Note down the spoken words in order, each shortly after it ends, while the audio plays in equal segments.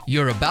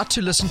You're about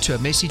to listen to a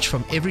message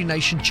from Every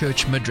Nation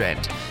Church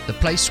Midrand, the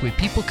place where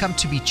people come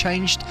to be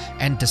changed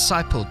and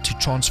discipled to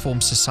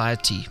transform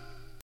society.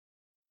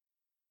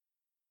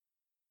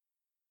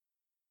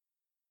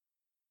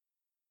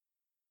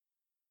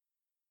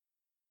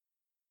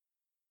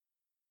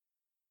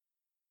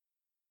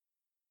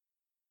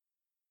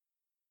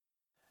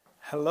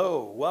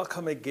 Hello,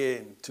 welcome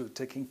again to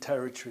Taking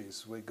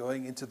Territories. We're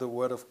going into the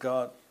Word of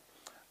God.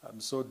 I'm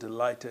so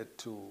delighted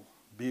to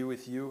be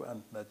with you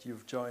and that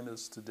you've joined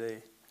us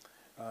today,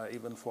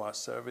 even for our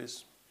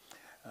service.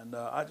 And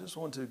I just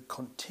want to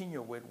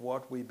continue with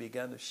what we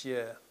began to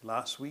share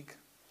last week,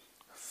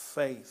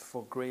 faith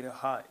for greater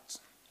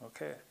heights.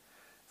 Okay,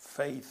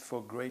 faith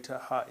for greater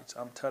heights.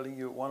 I'm telling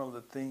you, one of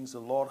the things the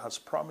Lord has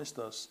promised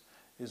us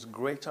is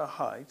greater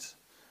heights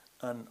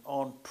and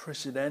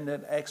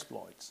unprecedented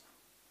exploits.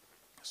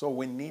 So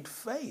we need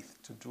faith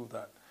to do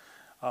that.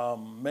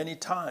 Many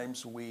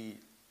times we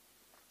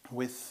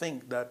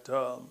think that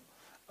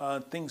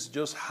things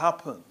just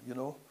happen,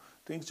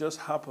 Things just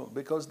happen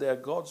because they are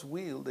God's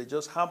will, they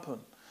just happen.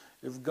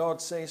 If God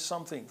says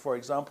something, for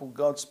example,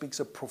 God speaks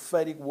a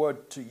prophetic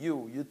word to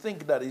you, you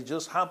think that it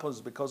just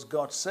happens because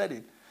God said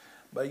it,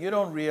 but you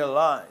don't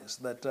realize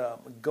that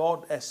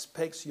God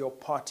expects your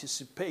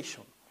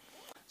participation.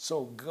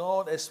 So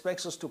God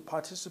expects us to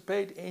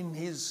participate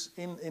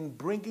in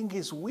bringing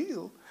His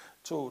will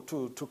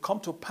to come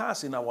to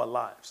pass in our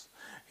lives.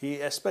 He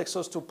expects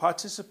us to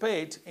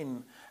participate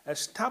in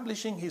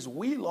establishing His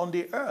will on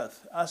the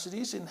earth as it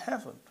is in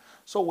heaven.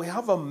 So we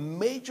have a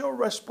major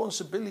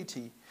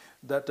responsibility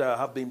that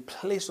have been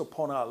placed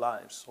upon our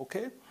lives,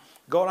 okay?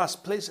 God has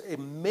placed a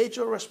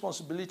major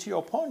responsibility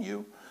upon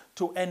you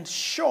to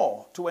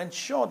ensure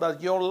that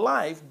your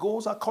life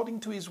goes according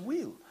to His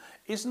will.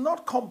 It's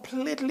not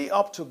completely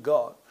up to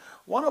God.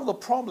 One of the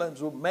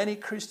problems with many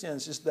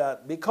Christians is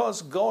that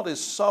because God is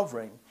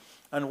sovereign,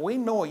 and we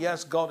know,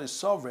 yes, God is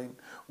sovereign,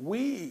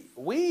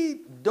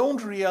 we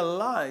don't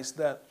realize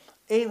that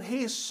in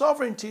His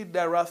sovereignty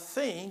there are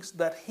things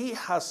that He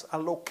has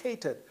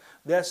allocated.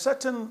 There are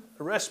certain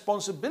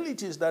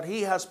responsibilities that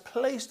He has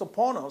placed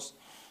upon us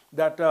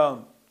that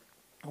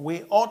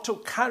we ought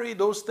to carry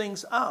those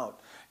things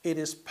out. It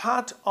is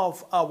part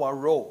of our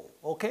role,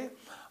 okay?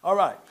 All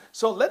right,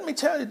 so let me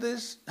tell you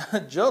this,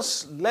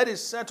 just let it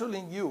settle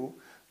in you.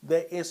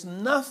 There is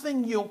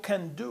nothing you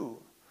can do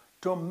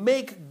to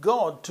make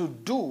God to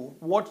do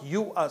what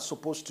you are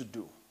supposed to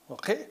do,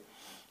 okay?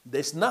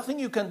 There's nothing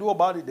you can do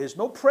about it. There's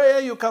no prayer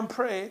you can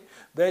pray.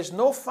 There's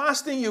no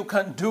fasting you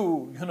can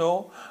do,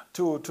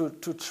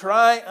 to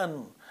try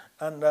and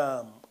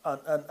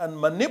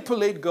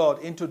manipulate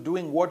God into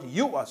doing what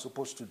you are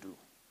supposed to do.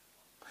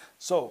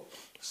 So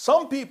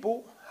some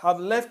people have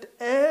left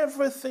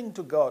everything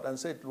to God and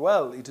said,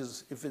 well,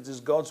 if it is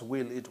God's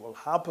will, it will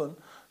happen.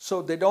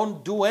 So they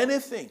don't do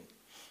anything.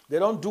 They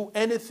don't do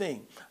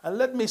anything. And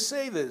let me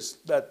say this,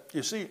 that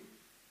you see,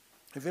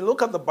 if you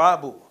look at the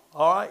Bible,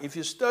 all right, if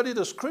you study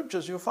the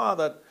scriptures, you find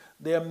that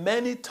there are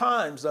many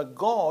times that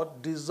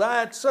God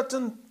desired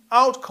certain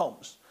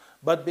outcomes,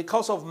 but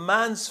because of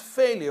man's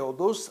failure,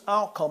 those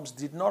outcomes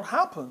did not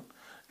happen.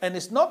 And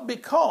it's not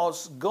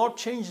because God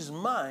changed His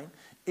mind,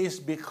 it's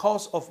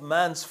because of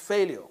man's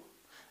failure.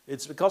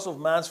 It's because of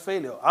man's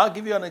failure. I'll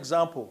give you an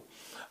example.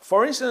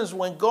 For instance,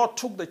 when God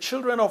took the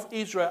children of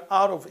Israel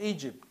out of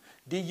Egypt,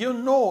 did you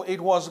know it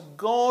was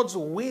God's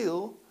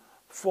will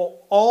for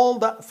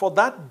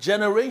that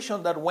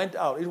generation that went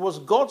out? It was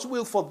God's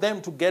will for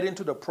them to get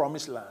into the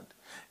promised land.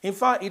 In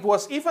fact, it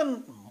was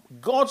even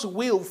God's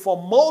will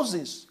for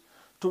Moses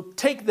to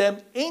take them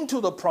into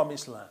the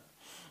promised land.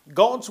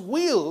 God's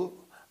will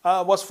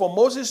was for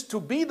Moses to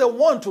be the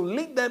one to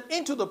lead them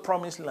into the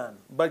promised land.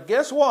 But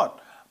guess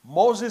what?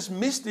 Moses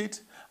missed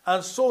it,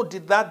 and so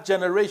did that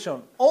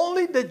generation.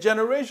 Only the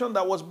generation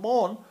that was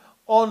born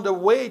on the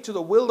way to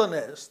the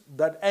wilderness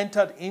that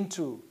entered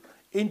into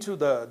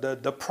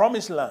the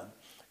promised land,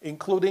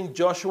 including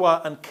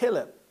Joshua and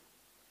Caleb.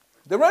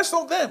 The rest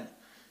of them,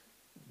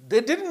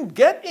 they didn't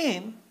get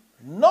in,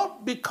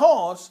 not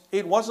because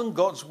it wasn't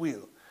God's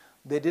will.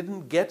 They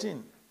didn't get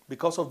in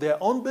because of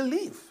their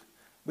unbelief,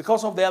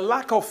 because of their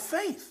lack of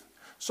faith.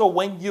 So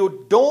when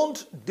you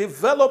don't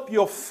develop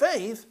your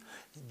faith,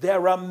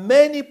 there are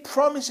many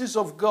promises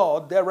of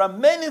God. There are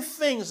many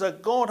things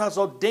that God has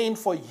ordained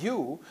for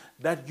you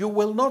that you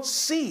will not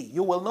see.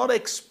 You will not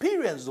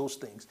experience those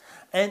things.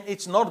 And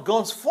it's not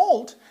God's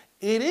fault.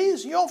 It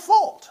is your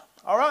fault.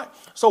 All right?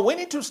 So we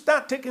need to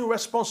start taking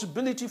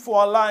responsibility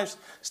for our lives.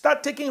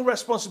 Start taking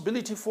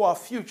responsibility for our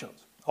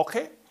futures.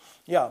 Okay?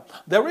 Yeah.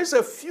 There is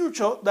a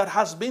future that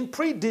has been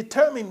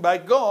predetermined by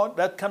God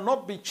that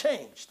cannot be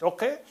changed.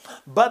 Okay?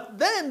 But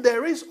then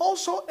there is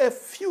also a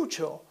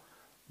future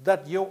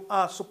that you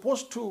are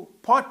supposed to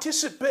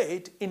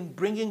participate in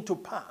bringing to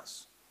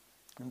pass.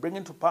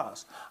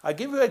 I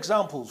give you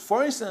examples.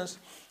 For instance,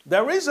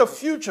 there is a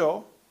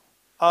future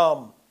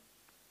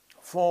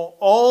for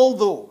all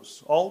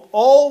those.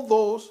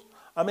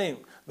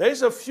 There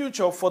is a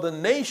future for the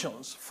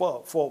nations,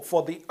 for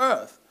the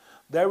earth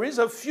There is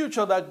a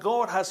future that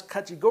God has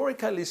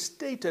categorically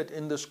stated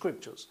in the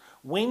scriptures.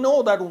 We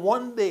know that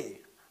one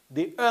day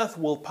the earth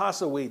will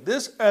pass away.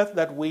 This earth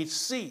that we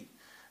see,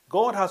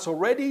 God has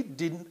already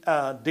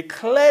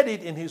declared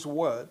it in his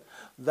word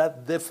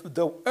that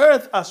the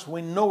earth as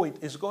we know it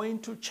is going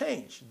to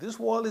change. This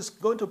world is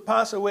going to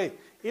pass away.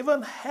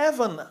 Even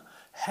heaven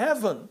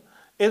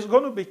is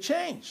going to be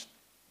changed.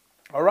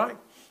 All right?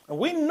 And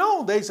we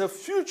know there's a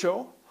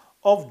future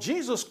of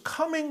Jesus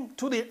coming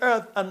to the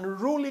earth and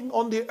ruling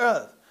on the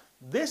earth.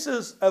 This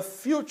is a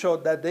future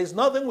that there's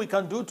nothing we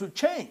can do to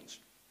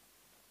change.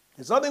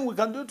 There's nothing we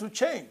can do to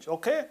change,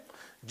 okay?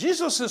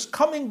 Jesus is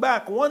coming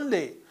back one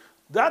day.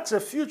 That's a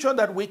future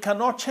that we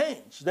cannot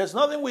change. There's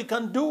nothing we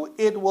can do.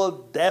 It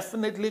will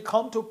definitely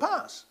come to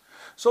pass.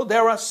 So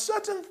there are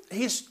certain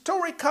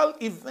historical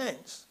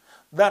events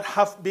that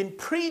have been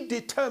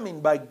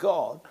predetermined by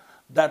God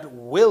that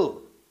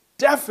will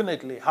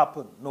definitely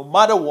happen no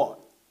matter what.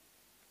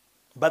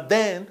 But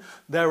then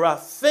there are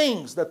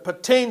things that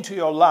pertain to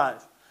your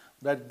life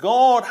that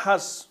God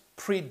has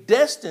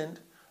predestined,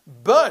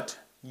 but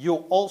you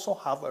also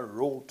have a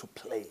role to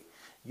play.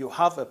 You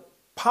have a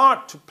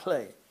part to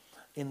play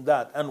in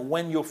that. And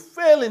when you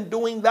fail in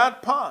doing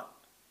that part,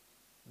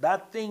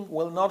 that thing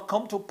will not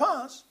come to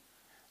pass.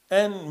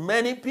 And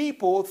many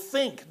people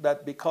think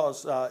that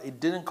because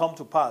it didn't come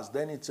to pass,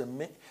 then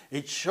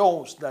it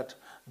shows that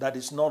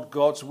it's not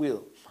God's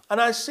will. And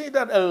I see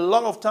that a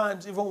lot of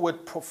times, even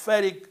with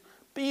prophetic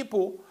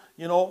people,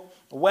 you know,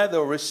 where they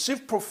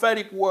receive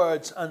prophetic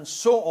words and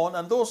so on,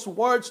 and those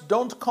words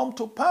don't come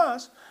to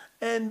pass,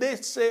 and they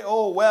say,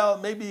 oh, well,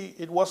 maybe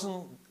it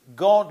wasn't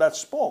God that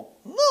spoke.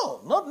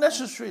 No, not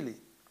necessarily.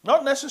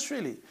 Not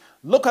necessarily.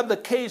 Look at the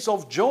case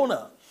of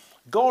Jonah.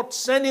 God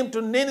sent him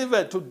to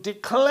Nineveh to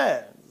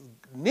declare,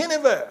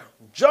 Nineveh,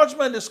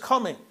 judgment is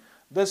coming.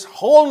 This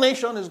whole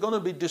nation is going to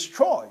be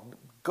destroyed.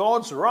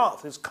 God's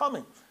wrath is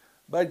coming.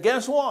 But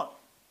guess what?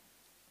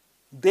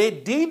 They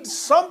did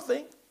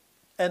something,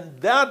 and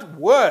that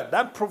word,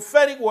 that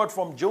prophetic word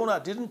from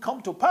Jonah didn't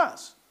come to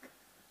pass.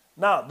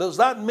 Now, does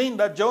that mean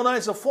that Jonah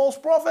is a false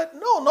prophet?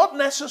 No, not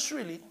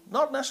necessarily.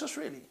 Not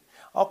necessarily.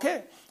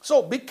 Okay?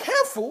 So be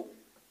careful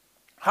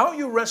how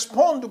you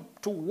respond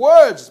to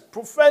words,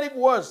 prophetic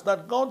words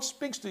that God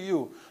speaks to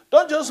you.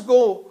 Don't just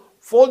go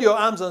fold your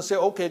arms and say,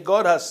 okay,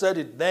 God has said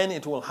it, then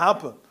it will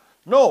happen.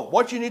 No,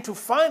 what you need to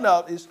find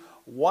out is,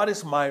 what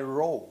is my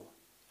role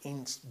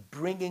in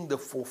bringing the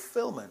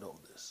fulfillment of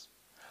this?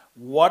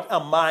 What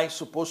am I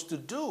supposed to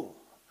do?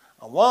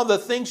 And one of the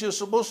things you're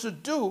supposed to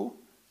do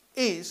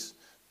is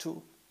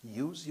to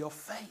use your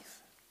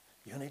faith.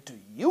 You need to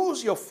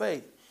use your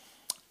faith.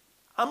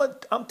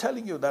 I'm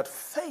telling you that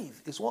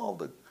faith is one of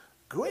the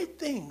great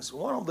things,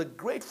 one of the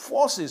great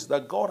forces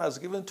that God has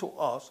given to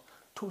us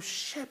to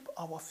shape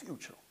our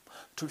future,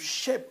 to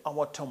shape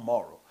our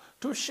tomorrow,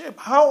 to shape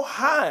how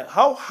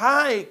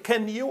high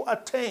can you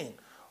attain?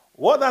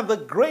 What are the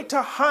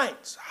greater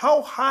heights?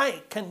 How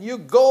high can you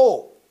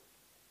go?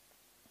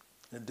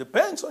 It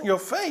depends on your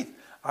faith.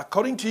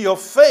 According to your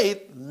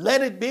faith,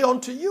 let it be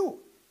unto you.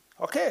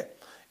 Okay?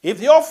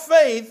 If your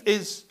faith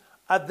is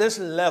at this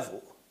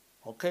level,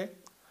 okay,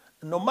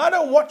 no matter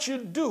what you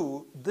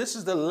do, this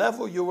is the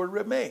level you will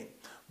remain.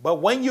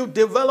 But when you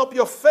develop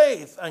your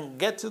faith and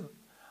get to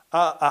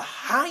a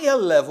higher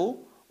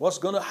level, what's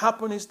going to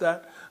happen is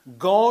that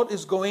God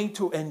is going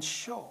to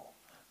ensure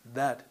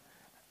that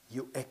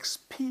you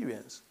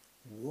experience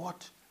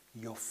what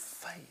your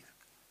faith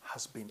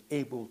has been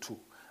able to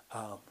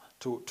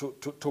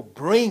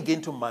bring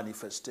into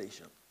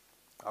manifestation.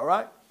 All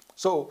right?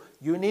 So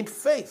you need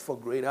faith for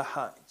greater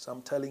heights.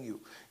 I'm telling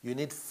you. You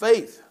need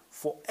faith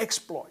for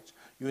exploits.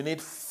 You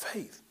need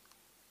faith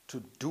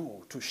to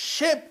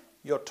shape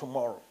your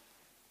tomorrow.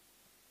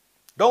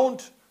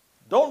 Don't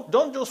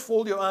just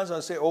fold your hands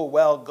and say, oh,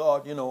 well,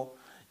 God, you know,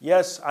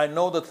 yes, I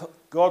know that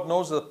God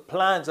knows the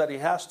plans that he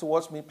has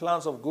towards me,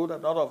 plans of good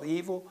and not of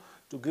evil,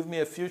 to give me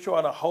a future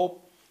and a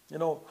hope, you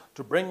know,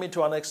 to bring me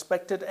to an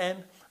expected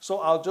end. So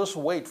I'll just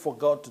wait for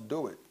God to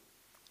do it.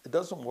 It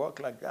doesn't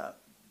work like that.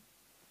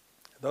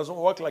 It doesn't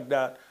work like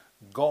that.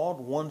 God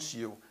wants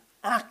you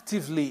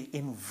actively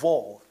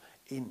involved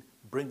in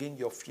bringing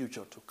your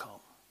future to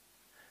come.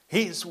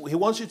 He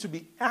wants you to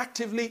be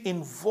actively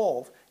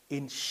involved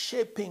in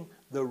shaping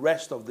the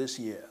rest of this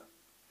year.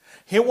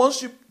 He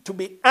wants you to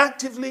be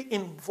actively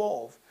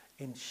involved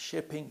in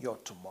shaping your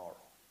tomorrow.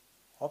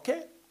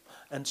 Okay?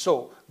 And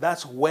so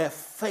that's where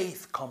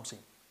faith comes in.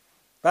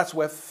 That's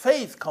where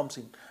faith comes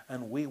in.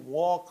 And we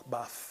walk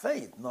by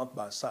faith, not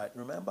by sight.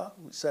 Remember?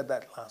 We said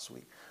that last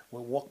week.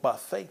 We walk by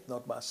faith,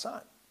 not by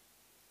sight.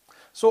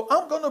 So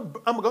I'm going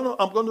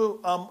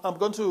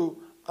to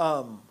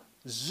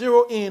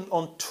zero in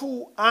on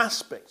two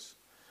aspects,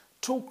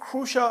 two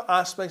crucial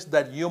aspects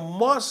that you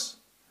must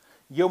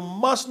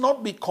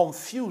not be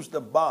confused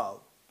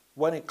about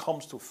when it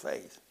comes to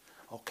faith.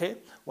 Okay?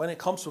 When it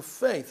comes to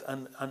faith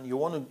and you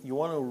want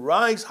to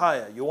rise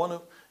higher, you want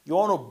to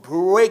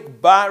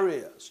break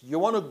barriers, you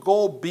want to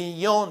go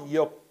beyond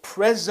your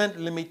present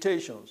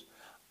limitations.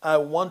 I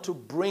want to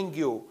bring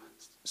you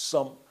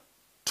some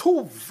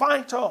two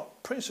vital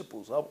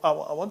principles. I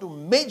want to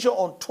major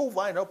on two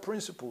vital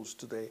principles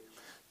today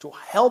to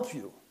help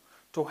you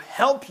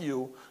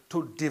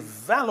to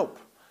develop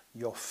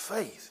your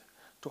faith,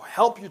 to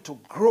help you to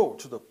grow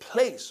to the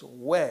place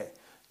where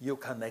you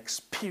can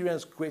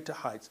experience greater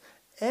heights.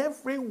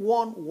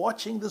 Everyone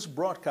watching this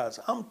broadcast,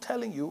 I'm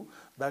telling you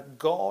that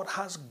God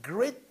has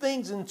great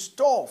things in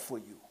store for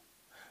you.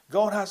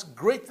 God has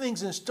great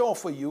things in store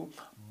for you,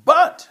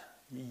 but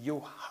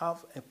you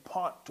have a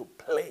part to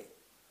play.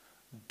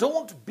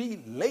 Don't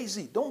be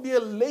lazy. Don't be a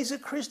lazy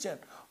Christian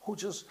who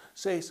just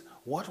says,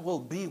 what will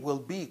be,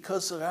 que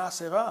sera,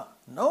 sera.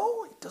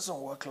 No, it doesn't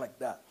work like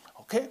that.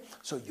 Okay?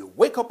 So you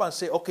wake up and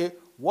say, okay,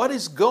 what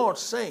is God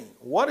saying?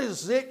 What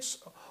is it?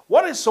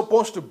 What is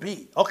supposed to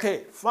be?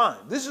 Okay, fine.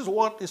 This is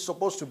what is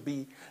supposed to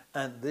be,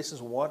 and this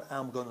is what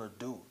I'm going to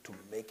do to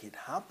make it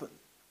happen.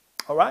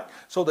 All right?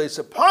 So there's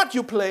a part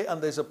you play,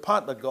 and there's a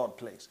part that God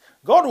plays.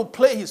 God will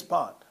play his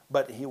part,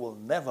 but he will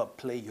never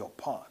play your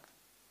part.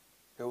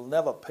 He will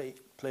never play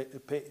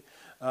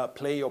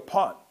your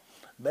part.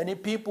 Many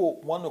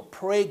people want to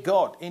pray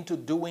God into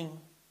doing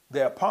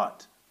their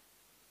part.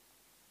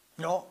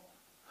 You know,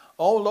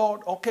 oh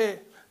Lord, okay.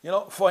 You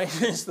know, for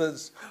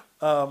instance,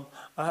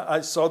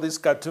 I saw this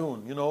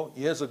cartoon, you know,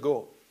 years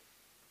ago.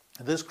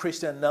 This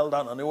Christian knelt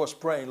down and he was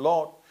praying,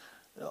 Lord,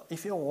 you know,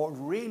 if you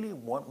really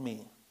want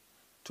me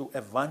to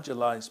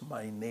evangelize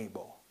my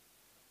neighbor,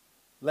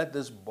 let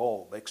this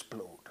bulb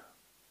explode.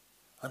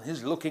 And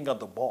he's looking at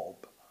the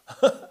bulb.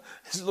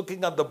 He's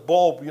looking at the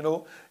bulb, you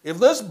know. If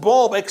this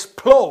bulb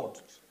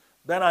explodes,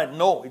 then I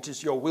know it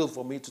is your will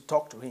for me to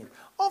talk to him.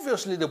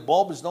 Obviously, the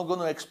bulb is not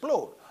going to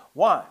explode.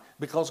 Why?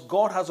 Because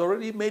God has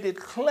already made it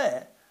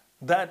clear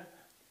that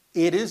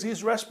it is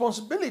his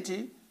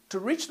responsibility to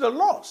reach the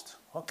lost.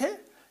 Okay?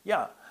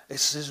 Yeah,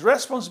 it's his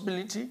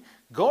responsibility.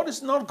 God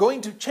is not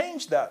going to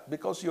change that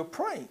because you're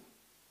praying.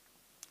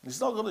 He's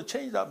not going to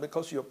change that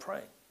because you're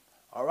praying.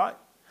 All right?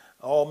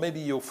 Or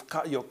maybe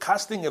you're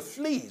casting a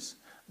fleece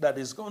that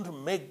is going to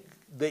make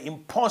the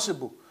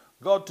impossible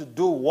God to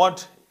do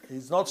what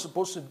he's not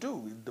supposed to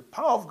do. The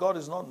power of God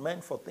is not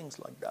meant for things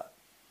like that.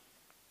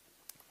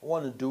 We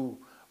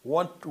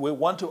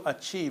want to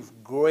achieve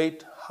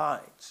great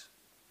heights.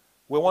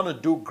 We want to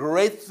do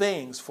great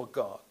things for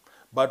God,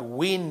 but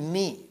we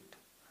need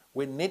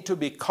to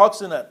be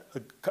cognizant.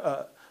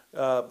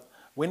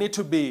 We need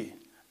to be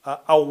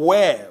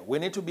aware. We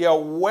need to be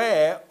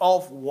aware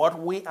of what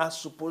we are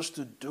supposed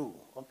to do.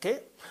 Okay?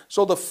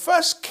 So the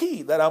first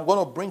key that I'm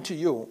going to bring to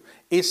you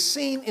is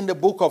seen in the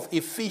book of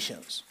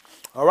Ephesians.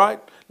 All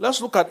right?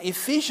 Let's look at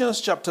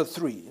Ephesians chapter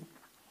 3.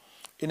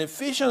 In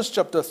Ephesians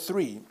chapter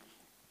 3,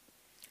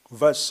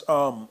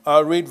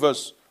 I'll read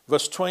verse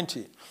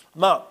 20.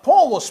 Now,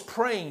 Paul was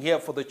praying here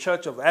for the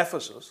church of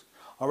Ephesus.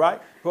 All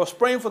right? He was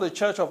praying for the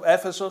church of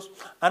Ephesus.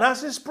 And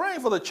as he's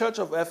praying for the church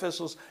of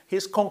Ephesus,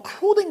 he's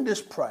concluding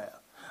this prayer.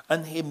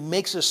 And he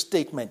makes a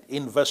statement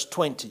in verse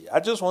 20. I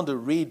just want to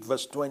read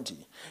verse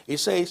 20. He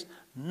says,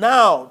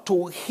 now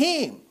to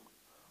him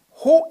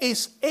who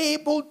is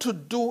able to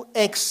do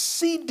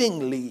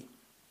exceedingly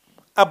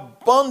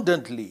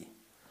abundantly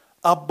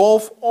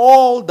above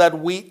all that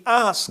we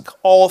ask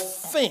or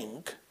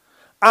think,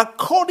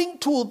 according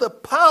to the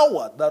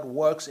power that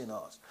works in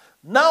us.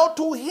 Now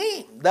to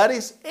him that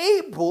is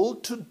able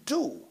to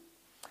do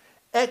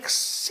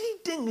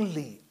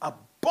exceedingly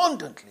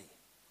abundantly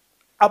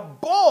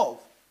above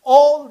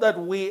all that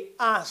we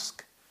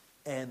ask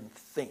and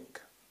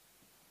think.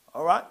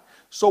 All right?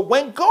 So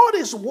when God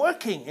is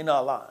working in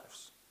our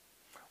lives,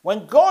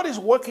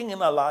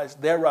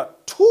 there are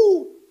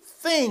two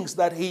things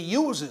that he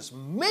uses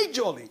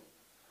majorly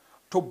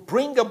to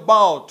bring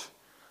about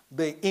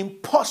the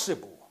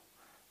impossible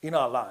in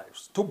our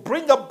lives, to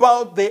bring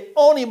about the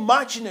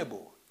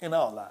unimaginable in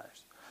our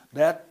lives.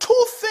 There are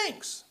two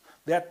things,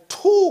 there are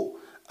two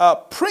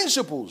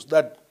principles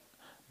that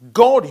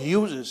God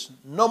uses.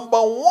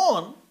 Number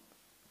one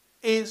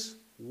is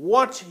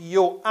what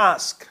you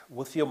ask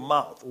with your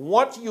mouth,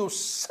 what you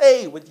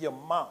say with your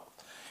mouth.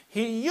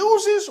 He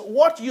uses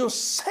what you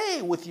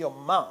say with your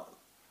mouth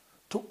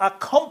to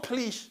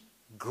accomplish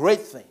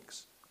great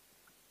things.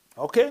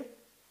 Okay?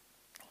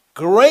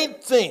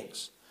 Great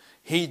things.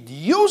 He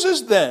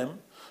uses them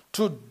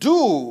to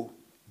do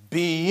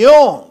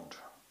beyond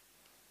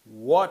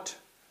what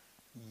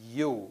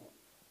you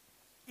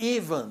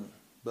even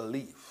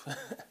believe.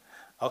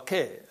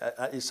 Okay,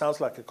 it sounds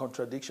like a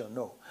contradiction.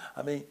 No.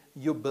 I mean,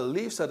 you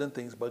believe certain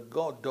things, but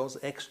God does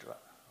extra.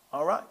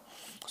 All right?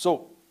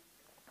 So,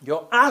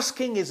 your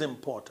asking is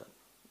important.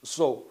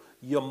 So,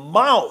 your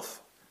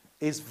mouth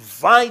is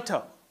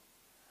vital.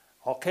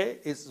 Okay?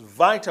 It's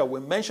vital. We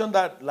mentioned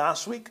that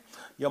last week.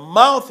 Your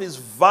mouth is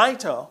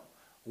vital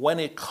when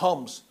it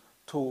comes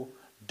to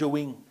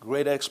doing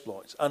great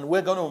exploits. And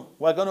we're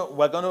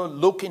gonna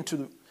look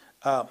into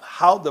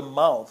how the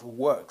mouth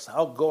works,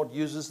 how God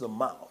uses the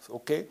mouth,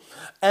 okay?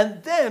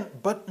 And then,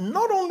 but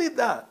not only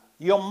that,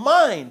 your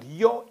mind,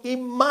 your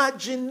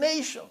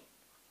imagination.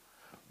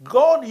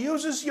 God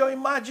uses your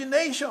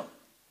imagination.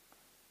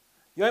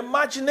 Your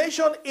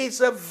imagination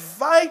is a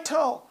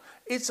vital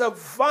It's a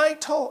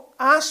vital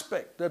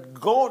aspect that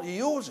God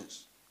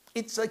uses.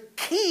 It's a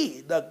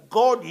key that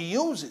God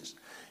uses.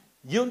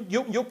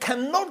 You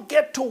cannot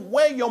get to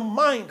where your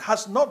mind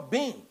has not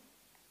been.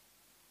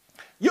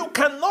 You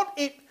cannot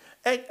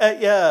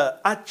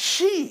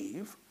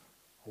achieve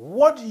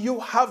what you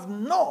have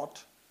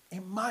not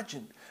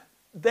imagined.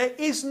 There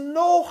is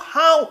no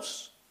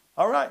house,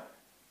 all right?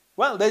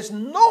 Well, there's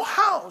no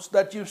house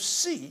that you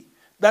see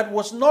that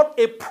was not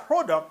a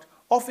product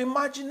of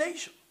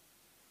imagination.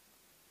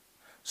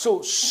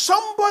 So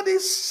somebody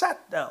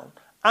sat down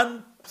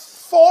and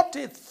thought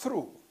it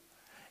through,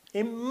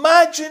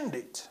 imagined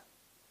it,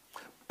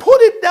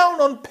 put it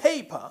down on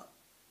paper,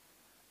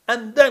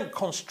 and then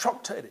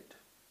constructed it.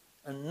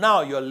 And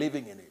now you're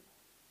living in it.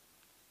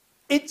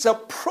 It's a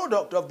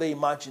product of the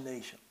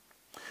imagination.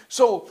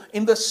 So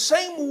in the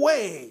same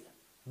way,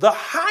 the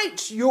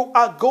heights you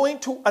are going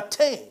to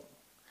attain,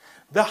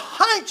 the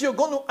height you're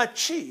going to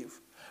achieve,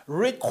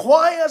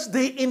 requires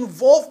the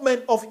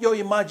involvement of your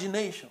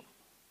imagination.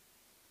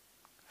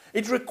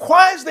 It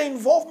requires the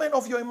involvement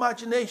of your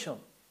imagination.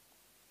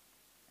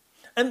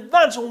 And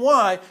that's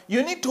why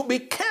you need to be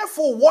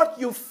careful what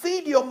you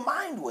feed your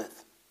mind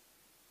with.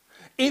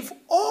 If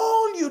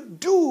all you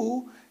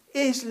do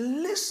is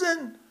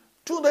listen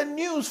to the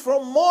news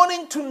from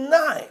morning to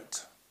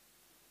night,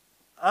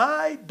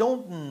 I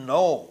don't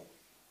know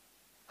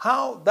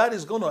how that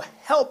is going to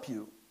help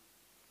you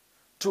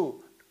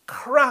to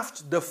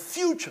craft the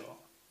future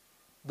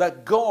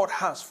that God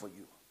has for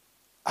you.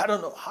 I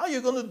don't know how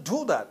you're going to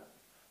do that.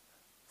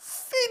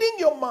 Feeding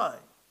your mind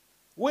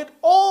with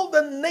all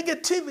the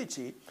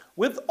negativity,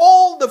 with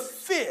all the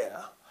fear,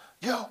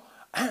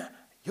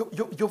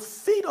 you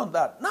feed on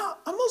that. Now,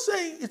 I'm not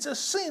saying it's a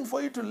sin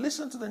for you to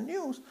listen to the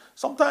news.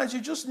 Sometimes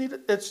you just need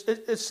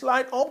a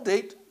slight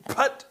update,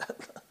 but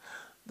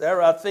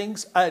there are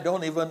things I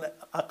don't even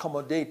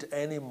accommodate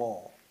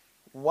anymore.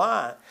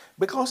 Why?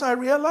 Because I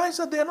realize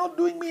that they're not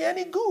doing me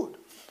any good.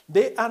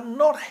 They are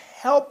not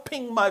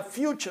helping my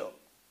future.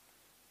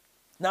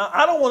 Now,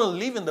 I don't want to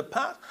live in the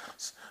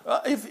past.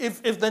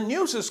 If the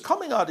news is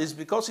coming out, it's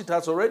because it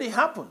has already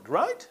happened,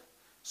 right?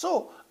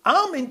 So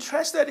I'm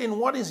interested in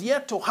what is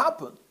yet to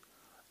happen.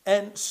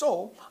 And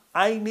so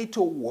I need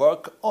to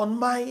work on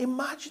my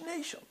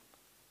imagination.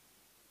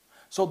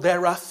 So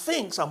there are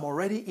things I'm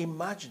already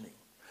imagining.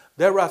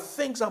 There are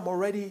things I'm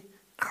already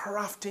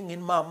crafting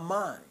in my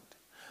mind.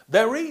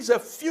 There is a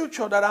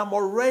future that I'm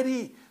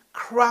already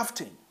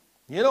crafting.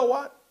 You know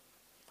what?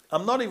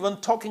 I'm not even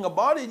talking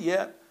about it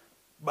yet,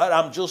 but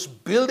I'm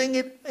just building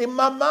it in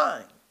my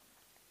mind.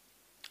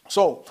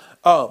 So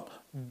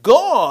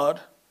God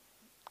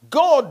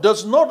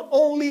does not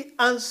only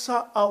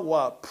answer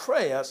our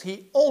prayers,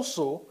 he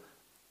also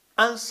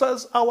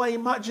answers our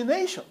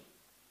imagination.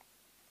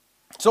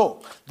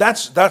 So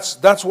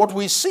that's what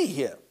we see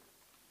here.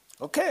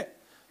 Okay.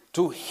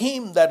 To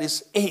him that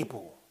is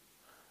able,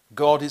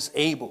 God is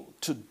able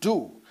to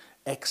do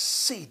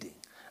exceeding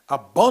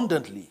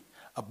abundantly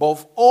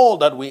above all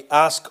that we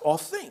ask or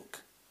think.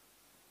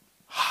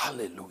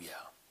 Hallelujah.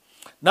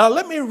 Now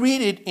let me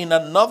read it in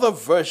another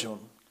version.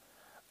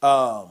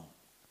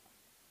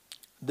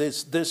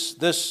 This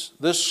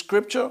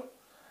scripture.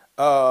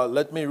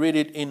 Let me read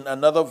it in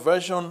another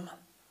version.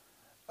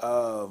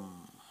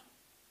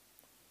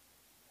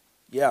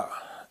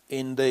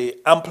 In the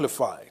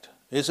Amplified.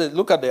 It says,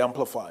 look at the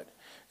Amplified.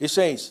 It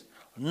says,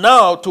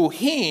 now to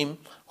him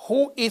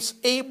who is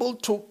able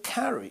to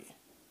carry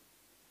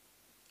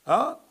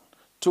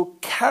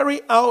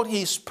out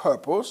his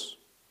purpose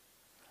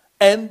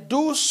and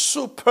do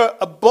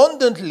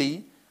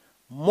superabundantly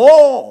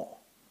more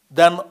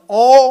than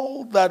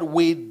all that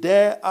we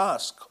dare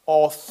ask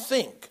or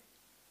think,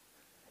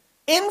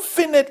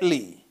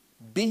 infinitely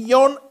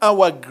beyond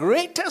our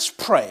greatest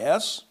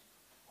prayers,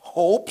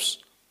 hopes,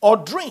 or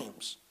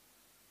dreams,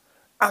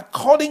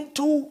 according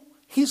to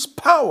his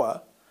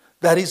power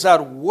that is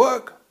at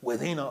work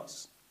within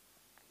us.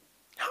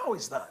 How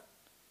is that?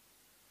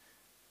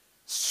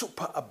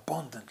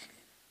 Superabundantly.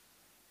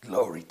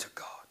 Glory to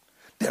God.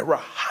 There are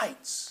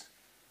heights.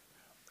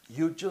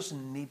 You just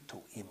need to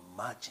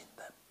imagine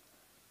them.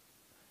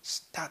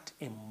 Start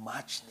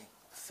imagining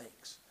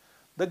things.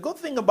 The good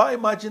thing about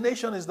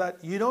imagination is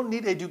that you don't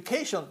need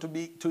education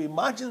to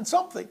imagine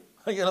something.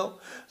 You know,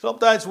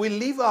 sometimes we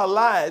live our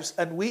lives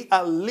and we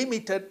are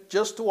limited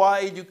just to our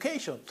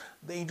education.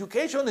 The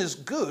education is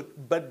good,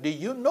 but do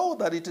you know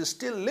that it is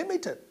still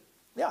limited?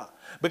 Yeah,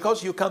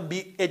 because you can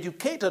be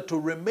educated to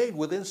remain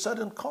within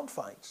certain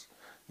confines.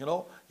 You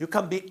know,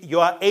 you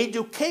are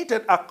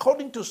educated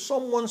according to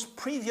someone's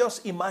previous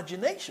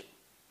imagination.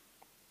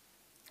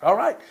 All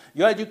right,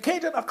 you are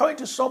educated according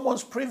to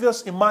someone's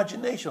previous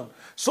imagination.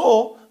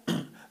 So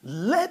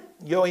let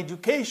your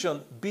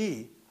education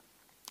be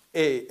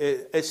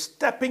a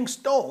stepping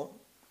stone.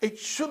 It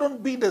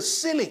shouldn't be the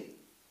ceiling.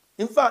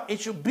 In fact, it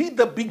should be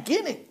the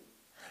beginning.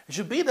 It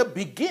should be the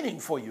beginning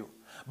for you.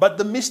 But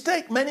the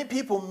mistake many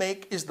people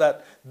make is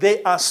that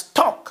they are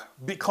stuck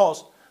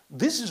because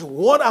this is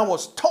what I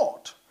was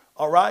taught.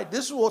 All right,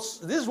 this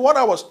is what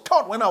I was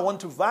taught when I went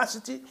to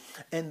varsity,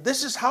 and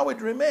this is how it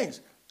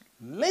remains.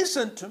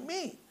 Listen to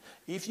me.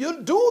 If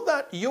you do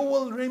that, you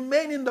will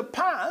remain in the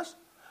past,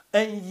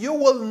 and you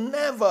will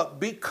never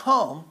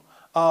become.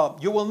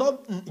 You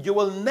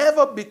will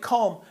never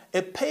become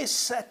a pace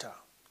setter.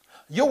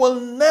 You will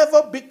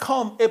never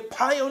become a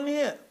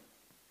pioneer.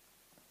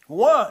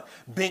 Why?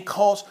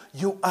 Because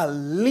you are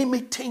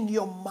limiting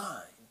your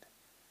mind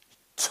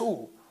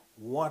to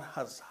what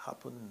has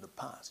happened in the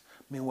past.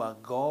 Meanwhile,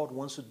 God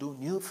wants to do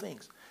new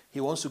things. He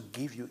wants to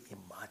give you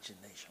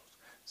imaginations.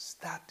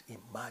 Start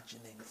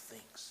imagining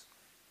things.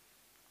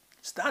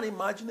 Start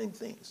imagining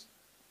things.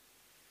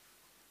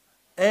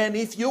 And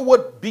if you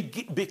would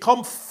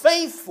become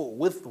faithful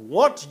with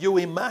what you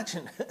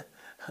imagine,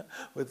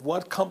 with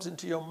what comes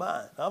into your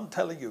mind, I'm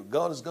telling you,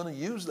 God is going to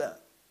use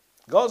that.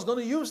 God's going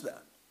to use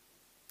that.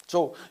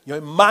 So your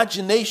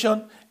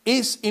imagination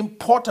is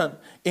important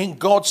in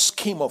God's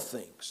scheme of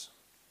things.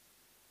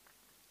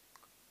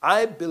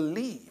 I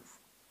believe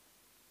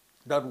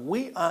that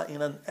we are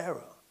in an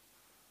era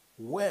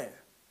where,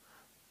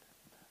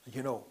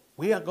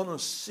 we are going to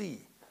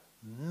see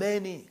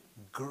many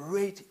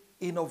great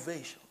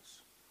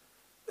innovations.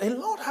 A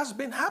lot has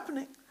been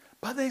happening,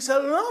 but there's a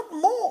lot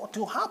more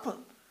to happen.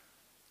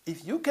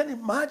 If you can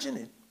imagine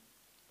it,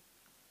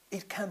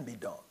 it can be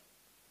done.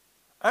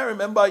 I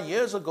remember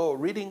years ago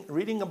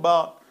reading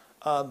about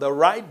the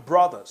Wright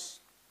brothers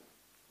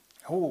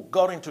who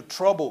got into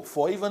trouble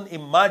for even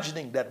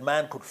imagining that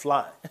man could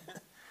fly.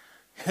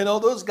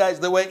 Those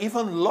guys, they were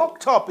even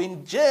locked up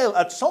in jail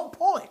at some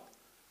point.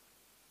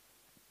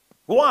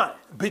 Why?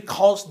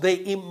 Because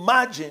they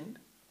imagined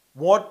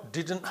what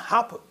didn't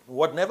happen,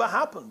 what never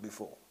happened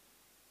before.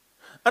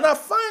 And I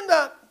found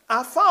that,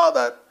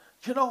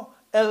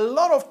 a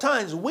lot of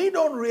times we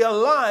don't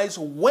realize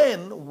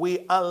when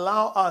we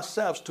allow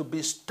ourselves to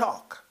be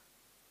stuck.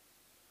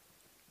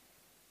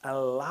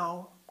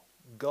 Allow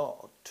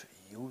God to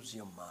use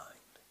your mind.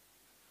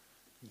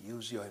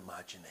 Use your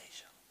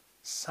imagination.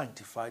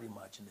 Sanctified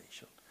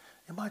imagination.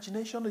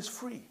 Imagination is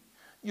free.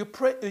 You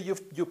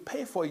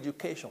pay for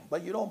education,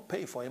 but you don't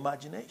pay for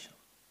imagination.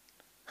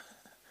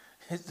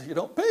 You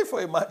don't pay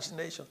for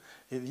imagination.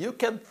 If you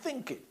can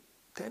think it,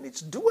 then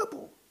it's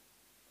doable.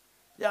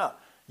 Yeah.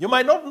 You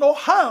might not know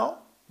how,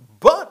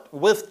 but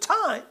with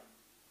time,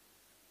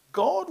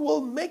 God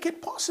will make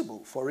it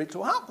possible for it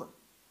to happen.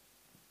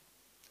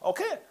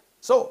 Okay?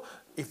 So,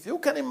 if you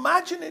can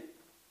imagine it,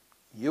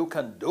 you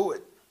can do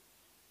it.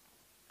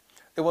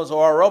 It was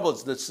Oral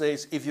Roberts that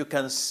says, if you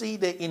can see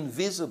the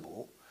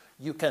invisible,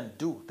 you can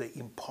do the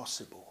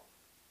impossible.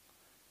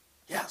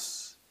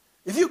 Yes.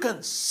 If you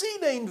can see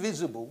the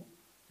invisible,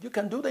 you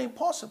can do the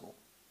impossible.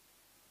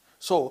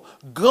 So,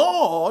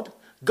 God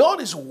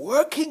is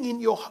working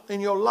in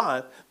your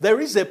life. There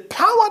is a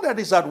power that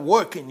is at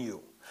work in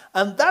you.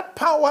 And that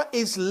power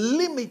is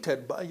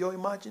limited by your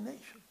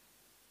imagination.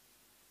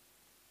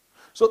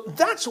 So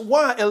that's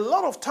why a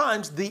lot of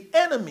times the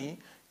enemy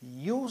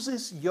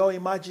uses your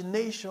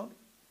imagination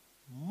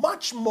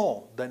much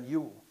more than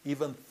you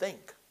even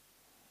think.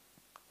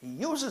 He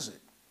uses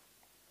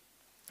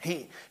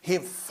it. He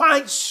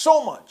fights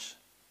so much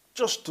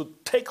just to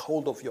take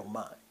hold of your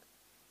mind.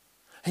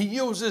 He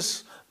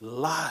uses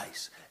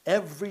lies.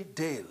 Every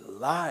day,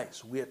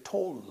 lies. We are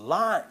told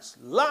lies,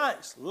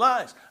 lies,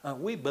 lies.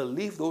 And we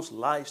believe those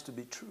lies to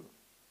be true.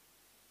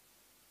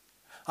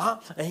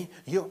 And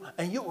you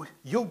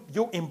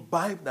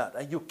imbibe that,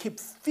 and you keep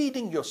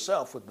feeding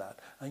yourself with that,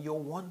 and you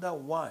wonder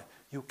why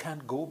you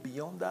can't go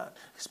beyond that.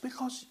 It's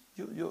because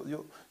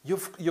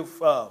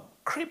you've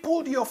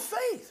crippled your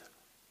faith.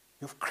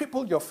 You've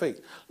crippled your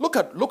faith.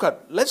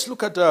 Let's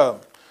look at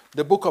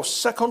the book of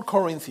 2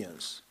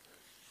 Corinthians.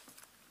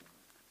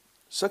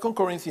 2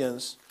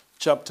 Corinthians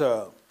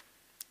chapter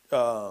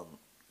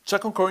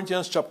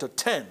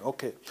 10.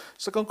 Okay.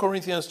 2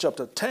 Corinthians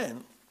chapter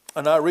 10,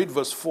 and I read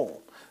verse 4.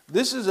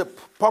 This is a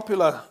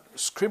popular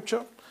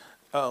scripture.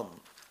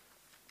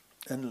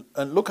 And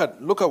look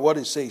at what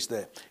it says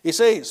there. It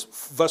says,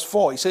 verse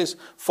 4, it says,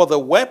 "For the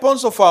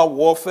weapons of our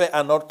warfare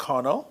are not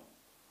carnal,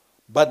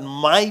 but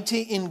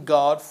mighty in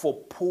God for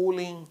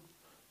pulling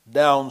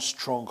down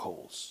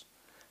strongholds,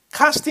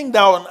 casting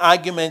down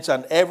arguments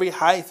and every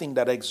high thing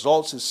that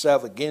exalts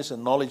itself against the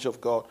knowledge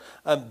of God,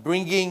 and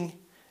bringing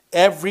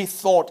every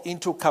thought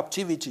into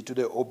captivity to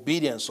the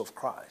obedience of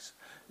Christ."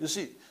 You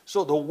see,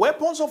 so the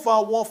weapons of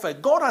our warfare,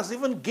 God has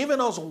even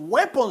given us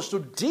weapons to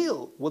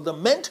deal with the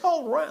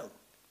mental realm.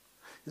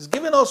 He's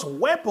given us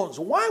weapons.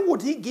 Why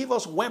would he give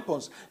us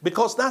weapons?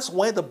 Because that's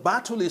where the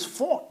battle is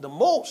fought the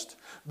most.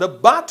 The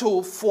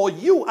battle for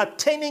you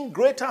attaining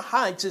greater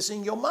heights is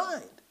in your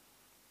mind.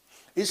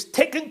 It's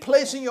taking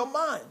place in your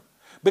mind.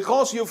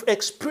 Because you've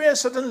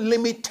experienced certain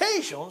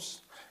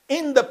limitations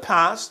in the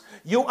past,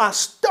 you are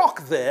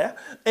stuck there,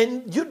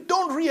 and you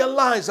don't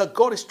realize that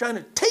God is trying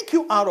to take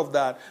you out of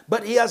that,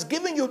 but he has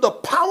given you the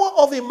power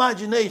of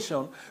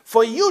imagination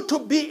for you to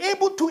be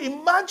able to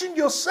imagine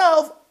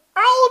yourself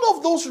out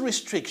of those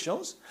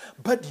restrictions,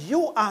 but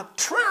you are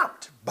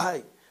trapped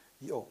by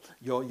your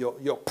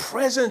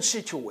present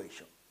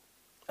situation.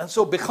 And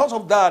so because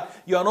of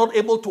that, you are not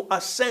able to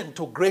ascend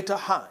to greater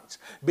heights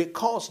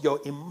because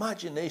your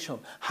imagination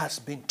has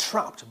been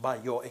trapped by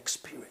your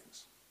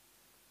experience.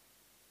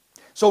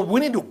 So we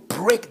need to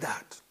break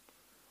that.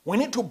 We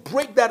need to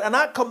break that, and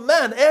I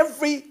command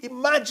every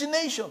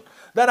imagination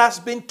that has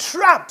been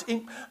trapped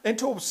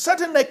into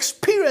certain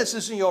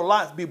experiences in your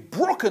life be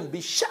broken,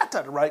 be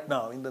shattered right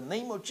now in the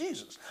name of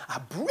Jesus. I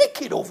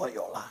break it over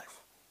your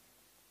life.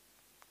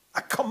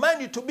 I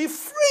command you to be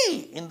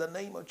free in the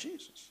name of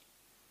Jesus.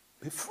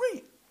 Be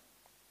free.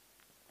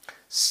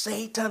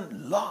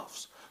 Satan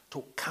loves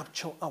to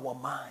capture our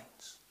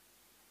minds.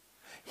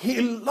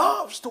 He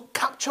loves to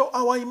capture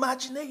our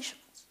imaginations.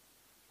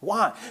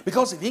 Why?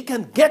 Because if he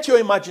can get your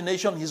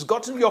imagination, he's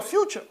gotten your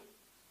future.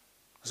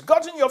 He's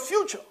gotten your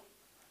future.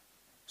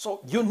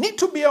 So you need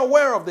to be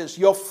aware of this.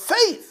 Your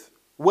faith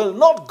will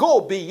not go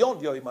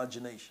beyond your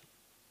imagination.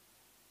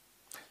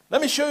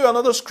 Let me show you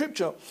another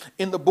scripture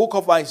in the book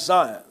of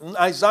Isaiah. In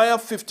Isaiah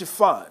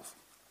 55.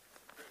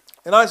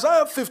 In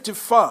Isaiah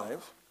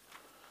 55,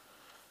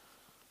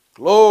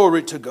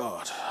 glory to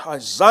God.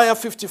 Isaiah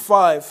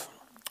 55,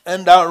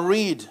 and I'll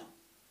read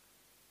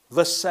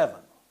verse 7.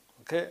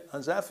 Okay,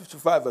 Isaiah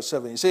 55 verse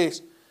 7, he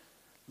says,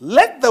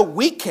 let the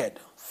wicked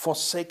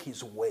forsake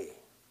his way.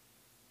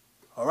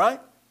 All right?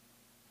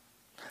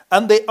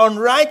 And the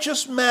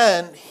unrighteous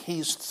man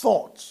his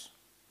thoughts.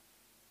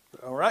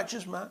 The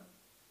unrighteous man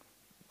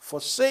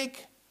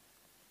forsake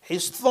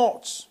his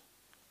thoughts.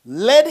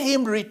 Let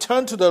him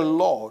return to the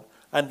Lord,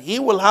 and he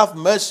will have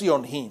mercy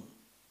on him.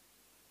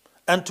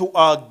 And to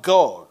our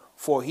God,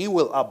 for he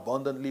will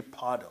abundantly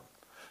pardon.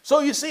 So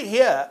you see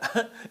here,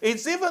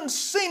 it's even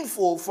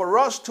sinful for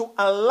us to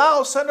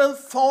allow certain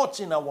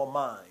thoughts in our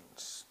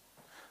minds.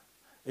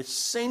 It's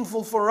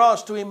sinful for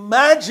us to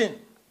imagine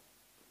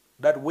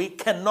that we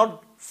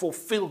cannot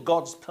fulfill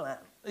God's plan.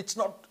 It's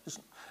not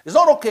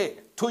okay.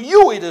 To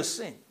you it is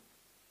sin.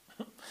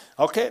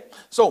 Okay?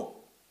 So,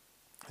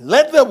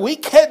 let the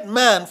wicked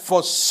man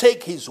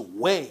forsake his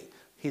way,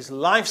 his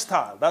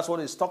lifestyle. That's what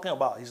he's talking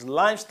about, his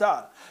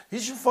lifestyle. He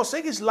should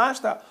forsake his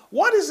lifestyle.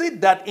 What is it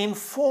that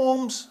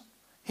informs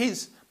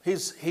his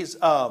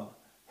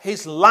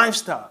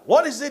lifestyle?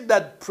 What is it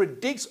that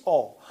predicts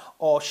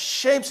or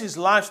shapes his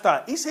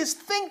lifestyle? It's his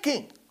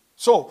thinking.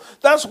 So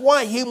that's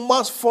why he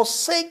must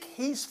forsake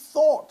his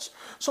thoughts.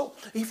 So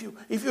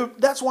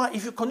that's why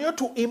if you continue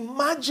to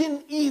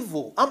imagine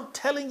evil, I'm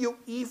telling you,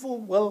 evil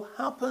will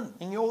happen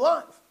in your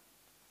life.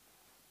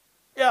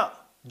 Yeah.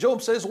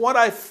 Job says, what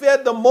I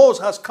feared the most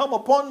has come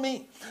upon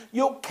me.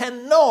 You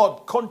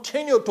cannot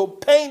continue to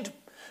paint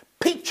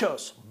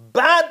pictures,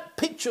 bad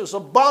pictures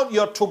about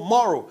your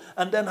tomorrow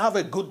and then have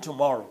a good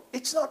tomorrow.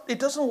 It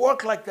doesn't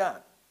work like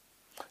that.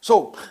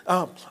 So,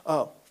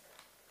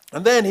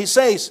 and then he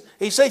says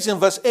in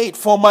verse 8,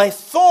 for my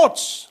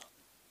thoughts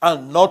are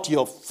not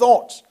your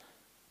thoughts,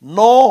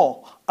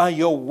 nor are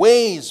your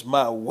ways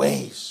my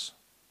ways.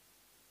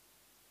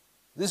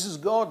 This is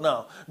God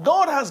now.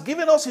 God has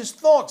given us his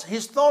thoughts.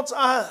 His thoughts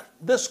are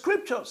the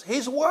scriptures,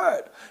 his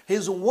word,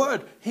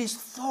 his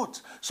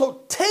thoughts.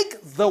 So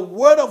take the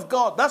word of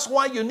God. That's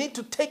why you need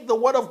to take the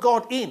word of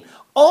God in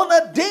on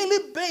a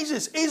daily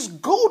basis. It's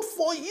good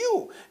for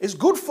you. It's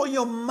good for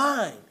your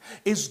mind.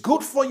 It's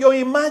good for your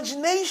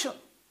imagination.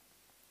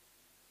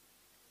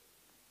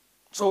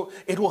 So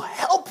it will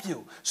help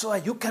you so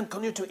that you can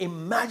continue to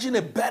imagine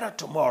a better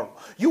tomorrow.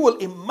 You will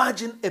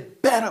imagine a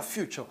better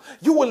future.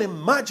 You will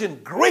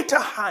imagine greater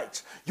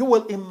heights. You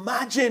will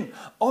imagine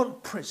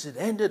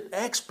unprecedented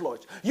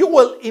exploits. You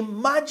will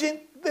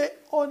imagine the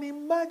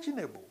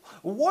unimaginable.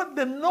 What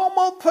the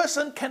normal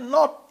person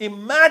cannot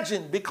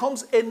imagine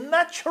becomes a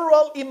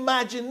natural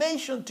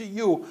imagination to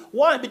you.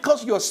 Why?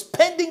 Because you're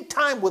spending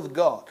time with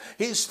God.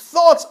 His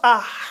thoughts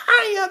are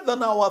higher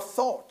than our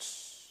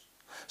thoughts.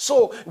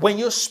 So when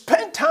you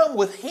spend time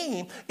with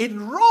him, it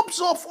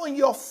rubs off on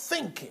your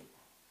thinking.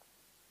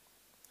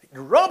 It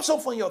rubs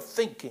off on your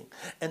thinking.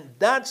 And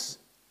that's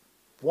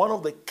one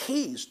of the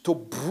keys to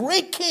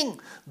breaking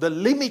the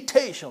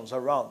limitations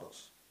around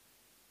us.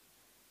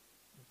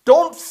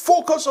 Don't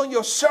focus on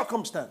your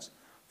circumstance.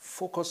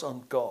 Focus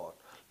on God.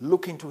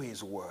 Look into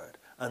his word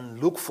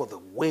and look for the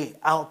way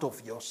out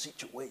of your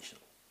situation.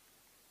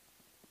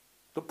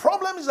 The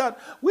problem is that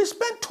we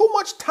spend too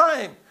much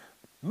time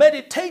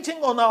meditating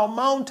on our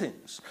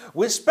mountains.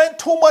 We spend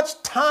too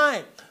much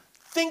time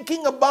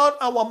thinking about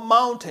our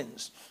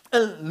mountains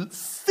and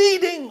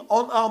feeding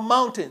on our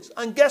mountains.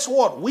 And guess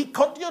what? We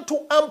continue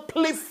to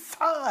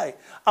amplify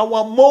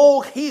our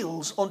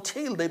molehills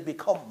until they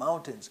become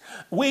mountains.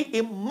 We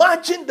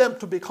imagine them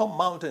to become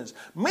mountains.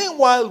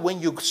 Meanwhile, when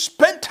you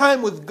spend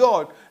time with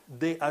God,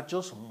 they are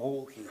just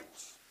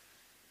molehills.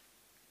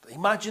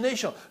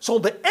 Imagination. So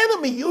the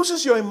enemy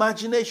uses your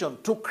imagination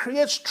to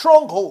create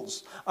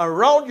strongholds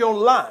around your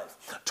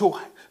life,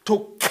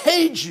 to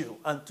cage you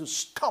and to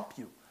stop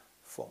you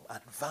from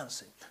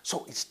advancing.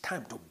 So it's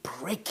time to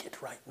break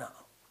it right now.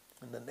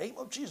 In the name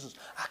of Jesus,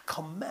 I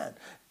command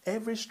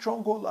every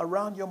stronghold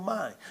around your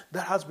mind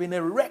that has been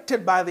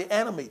erected by the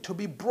enemy to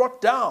be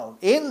brought down.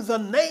 In the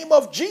name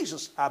of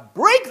Jesus, I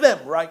break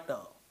them right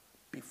now.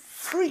 Be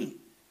free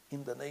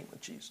in the name of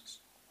Jesus.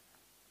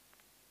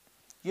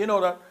 You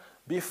know that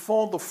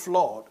before the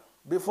flood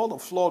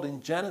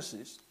in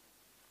Genesis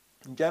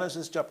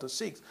chapter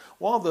 6,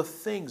 one of the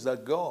things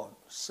that God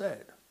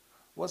said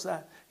was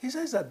that he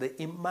says that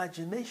the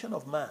imagination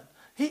of man,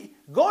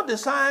 God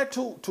decided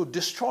to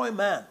destroy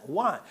man.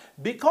 Why?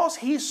 Because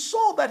he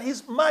saw that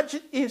his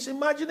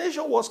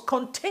imagination was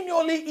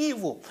continually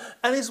evil.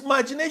 And his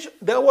imagination,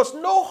 there was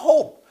no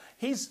hope.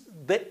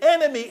 The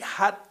enemy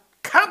had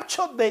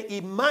captured the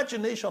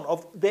imagination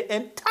of the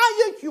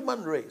entire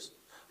human race.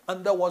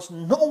 And there was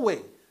no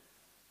way.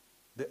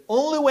 The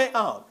only way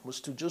out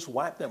was to just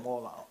wipe them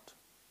all out.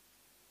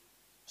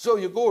 So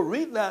you go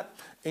read that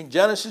in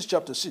Genesis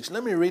chapter 6.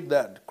 Let me read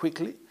that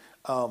quickly.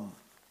 So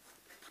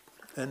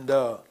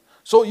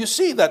you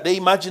see that the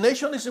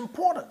imagination is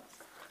important.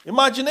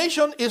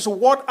 Imagination is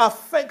what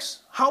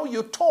affects how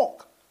you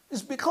talk.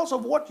 It's because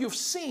of what you've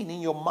seen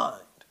in your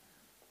mind.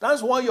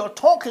 That's why you're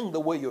talking the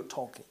way you're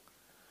talking.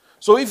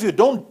 So if you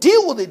don't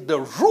deal with it,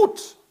 the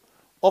root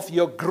of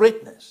your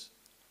greatness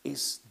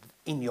is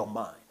in your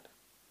mind.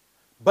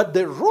 But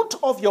the root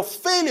of your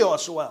failure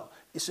as well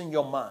is in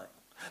your mind.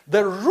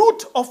 The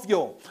root of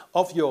your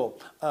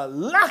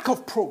lack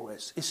of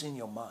progress is in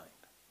your mind.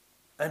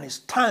 And it's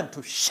time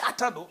to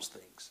shatter those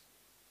things.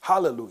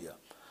 Hallelujah.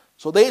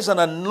 So there is an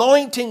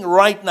anointing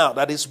right now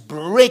that is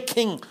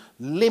breaking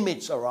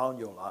limits around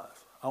your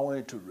life. I want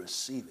you to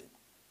receive it.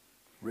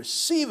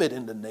 Receive it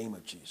in the name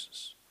of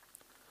Jesus.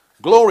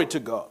 Glory to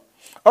God.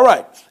 All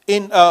right.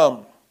 In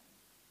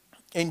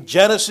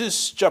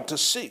Genesis chapter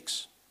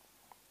 6.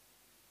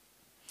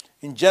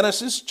 In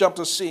Genesis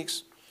chapter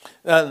 6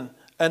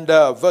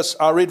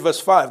 I'll read verse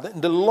 5.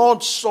 And the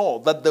Lord saw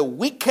that the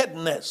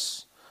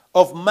wickedness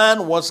of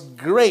man was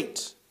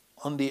great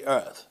on the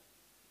earth,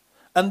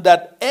 and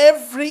that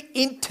every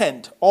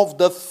intent of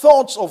the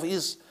thoughts of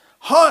his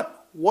heart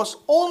was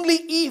only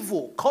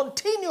evil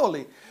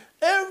continually.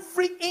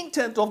 Every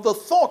intent of the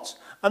thoughts.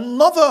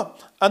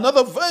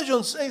 Another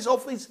version says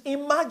of his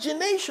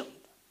imagination.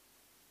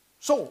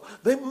 So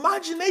the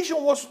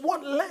imagination was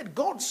what led.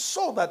 God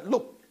saw that,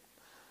 look,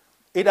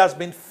 it has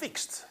been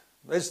fixed.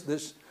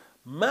 This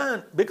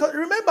man, because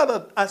remember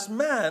that as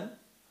man,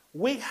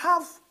 we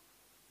have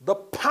the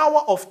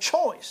power of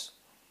choice.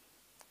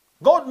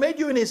 God made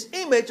you in his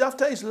image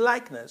after his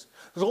likeness.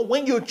 So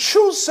when you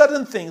choose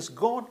certain things,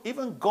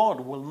 even God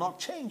will not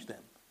change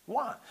them.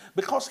 Why?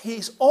 Because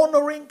he's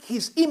honoring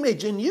his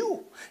image in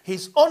you.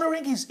 He's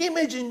honoring his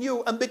image in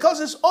you. And because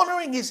he's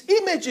honoring his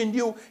image in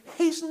you,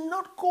 he's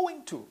not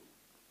going to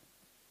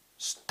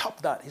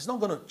stop that. He's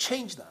not going to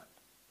change that.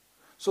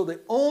 So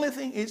the only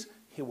thing is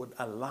he would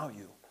allow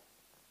you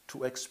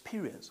to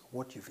experience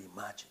what you've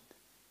imagined.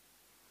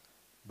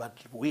 But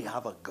we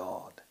have a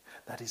God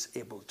that is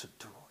able to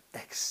do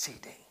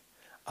exceeding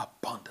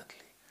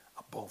abundantly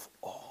above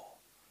all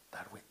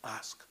that we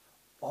ask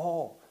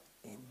or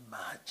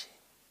imagine.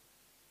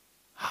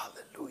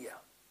 Hallelujah.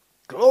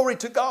 Glory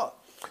to God.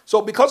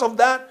 So because of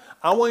that,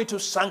 I want you to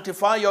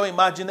sanctify your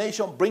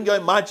imagination. Bring your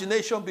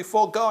imagination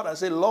before God and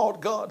say,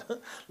 Lord God,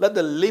 let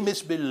the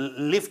limits be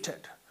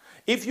lifted.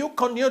 If you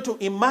continue to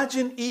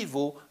imagine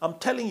evil, I'm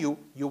telling you,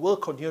 you will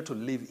continue to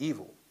live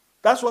evil.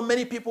 That's why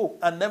many people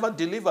are never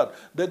delivered.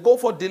 They go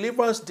for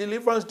deliverance.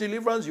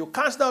 You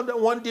cast out the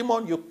one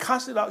demon, you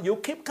cast it out. You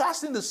keep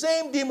casting the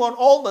same demon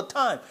all the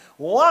time.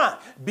 Why?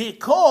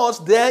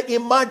 Because their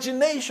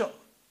imagination,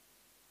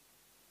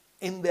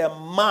 in their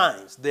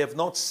minds, they have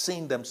not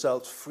seen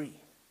themselves free.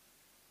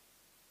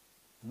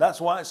 That's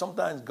why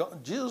sometimes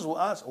Jesus will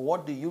ask,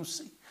 what do you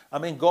see?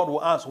 God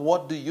will ask,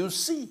 what do you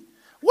see?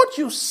 What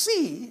you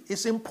see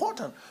is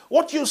important.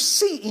 What you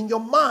see in your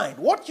mind,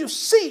 what you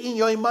see in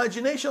your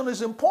imagination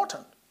is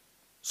important.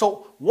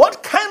 So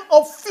what kind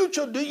of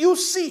future do you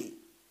see?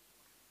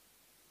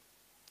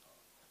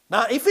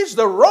 Now, if it's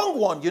the wrong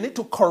one, you need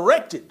to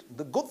correct it.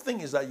 The good thing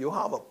is that you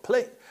have a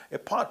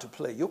part to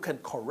play. You can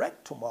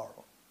correct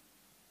tomorrow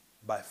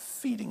by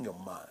feeding your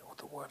mind with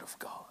the word of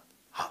God.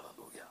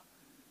 Hallelujah.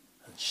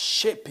 And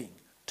shaping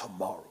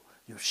tomorrow.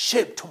 You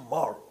shape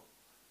tomorrow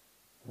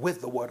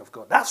with the word of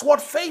God. That's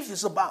what faith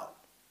is about.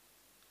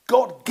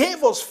 God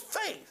gave us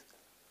faith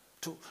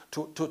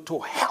to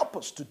help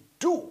us to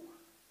do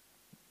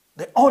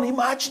the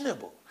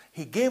unimaginable.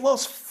 He gave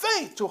us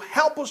faith to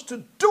help us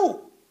to do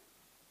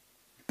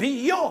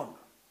beyond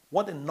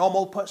what a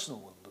normal person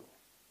will do.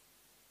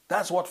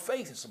 That's what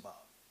faith is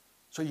about.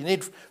 So you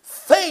need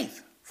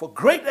faith for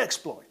great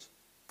exploits.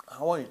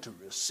 I want you to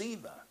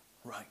receive that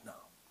right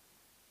now.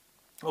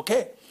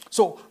 Okay?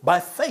 So by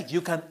faith,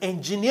 you can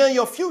engineer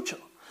your future.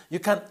 You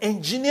can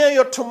engineer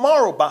your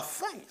tomorrow by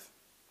faith.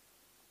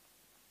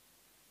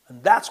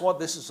 And that's what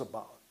this is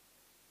about.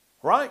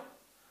 Right?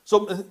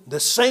 So the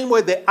same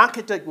way the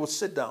architect will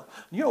sit down.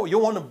 You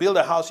want to build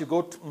a house, you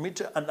go to meet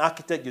an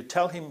architect, you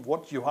tell him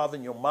what you have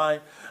in your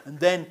mind, and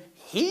then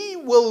he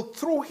will,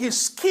 through his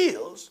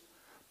skills,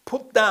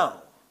 put down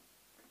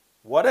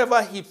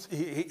whatever he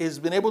has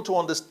been able to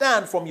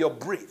understand from your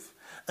brief.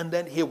 And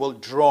then he will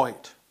draw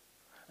it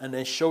and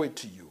then show it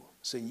to you.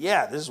 Say,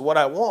 yeah, this is what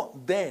I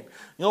want. Then,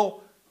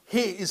 he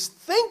is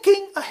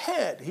thinking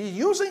ahead. He's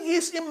using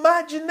his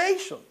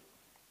imagination.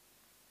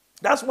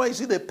 That's why you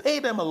see they pay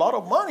them a lot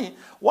of money.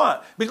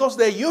 Why? Because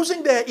they're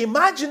using their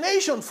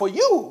imagination for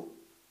you.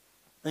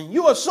 And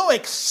you are so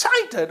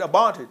excited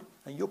about it.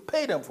 And you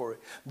pay them for it.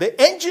 The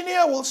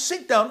engineer will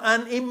sit down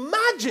and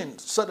imagine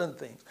certain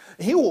things.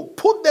 He will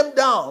put them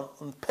down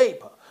on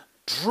paper.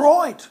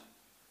 Draw it.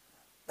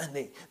 And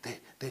they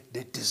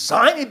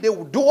design it. They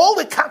will do all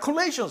the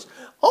calculations.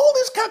 All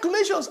these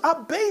calculations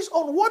are based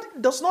on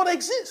what does not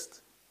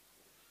exist.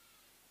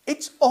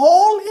 It's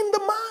all in the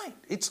mind.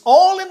 It's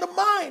all in the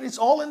mind. It's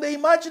all in the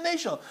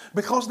imagination.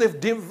 Because they've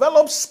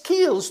developed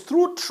skills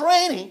through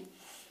training.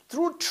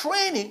 Through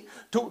training,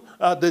 to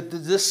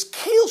the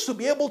skills to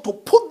be able to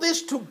put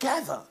this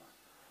together.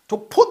 To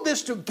put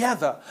this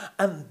together.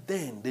 And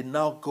then they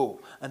now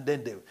go. And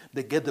then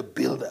they get the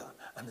builder.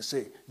 And they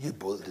say, you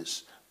build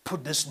this.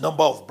 Put this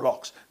number of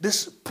blocks.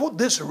 Put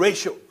this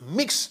ratio.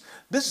 Mix.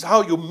 This is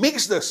how you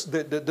mix this,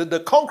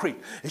 the concrete.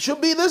 It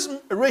should be this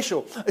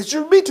ratio. It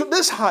should be to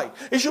this height.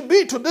 It should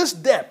be to this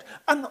depth.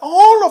 And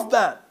all of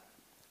that.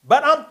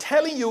 But I'm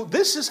telling you,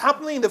 this is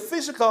happening in the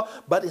physical,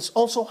 but it's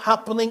also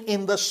happening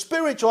in the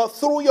spiritual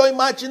through your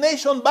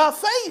imagination by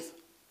faith.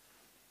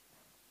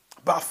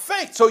 By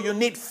faith. So you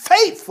need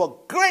faith for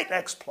great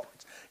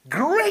exploits.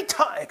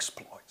 Greater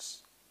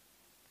exploits.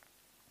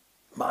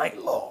 My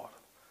Lord.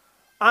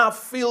 I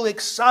feel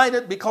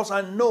excited because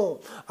I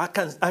know, I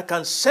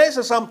can sense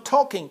as I'm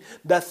talking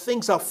that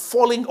things are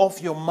falling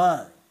off your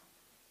mind.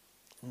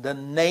 In the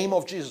name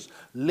of Jesus,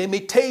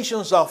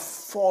 limitations are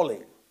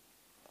falling.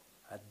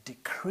 I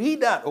decree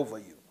that over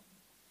you.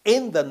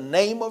 In the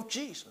name of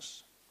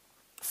Jesus.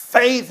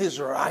 Faith is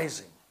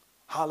rising.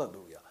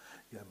 Hallelujah.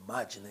 Your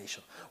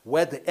imagination.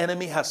 Where the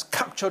enemy has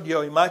captured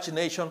your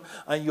imagination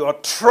and you are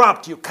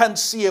trapped, you can't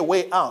see a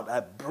way out.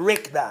 I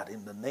break that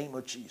in the name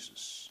of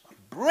Jesus.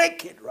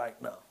 Break it right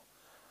now.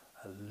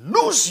 I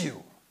loose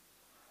you.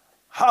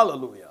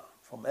 Hallelujah.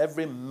 From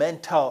every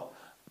mental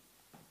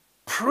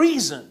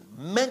prison,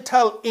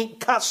 mental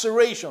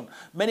incarceration.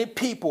 Many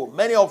people,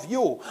 many of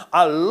you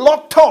are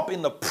locked up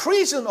in the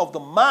prison of the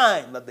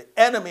mind that the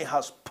enemy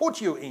has put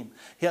you in.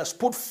 He has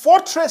put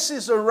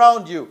fortresses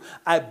around you.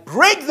 I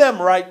break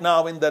them right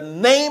now in the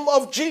name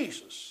of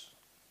Jesus.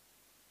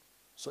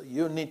 So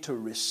you need to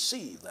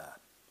receive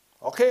that.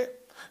 Okay?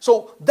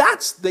 So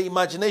that's the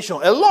imagination.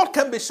 A lot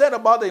can be said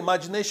about the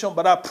imagination,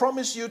 but I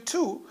promise you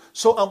two.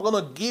 So I'm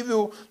going to give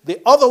you,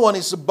 the other one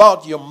is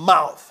about your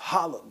mouth.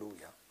 Hallelujah.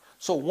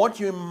 So what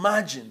you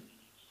imagine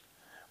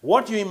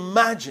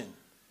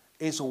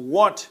is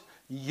what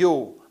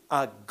you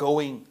are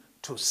going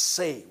to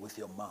say with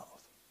your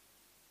mouth.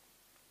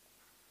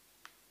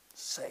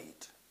 Say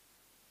it.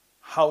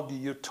 How do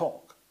you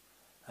talk?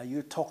 Are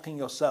you talking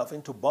yourself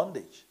into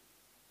bondage?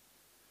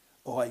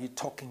 Or are you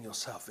talking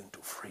yourself into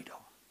freedom?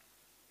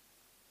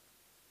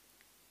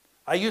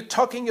 Are you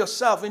talking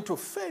yourself into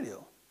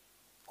failure?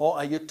 Or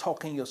are you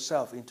talking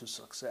yourself into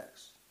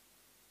success?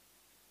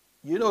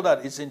 You know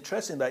that it's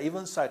interesting that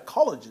even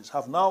psychologists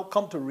have now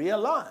come to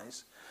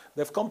realize,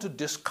 they've come to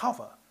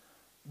discover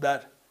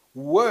that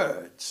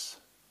words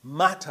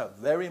matter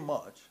very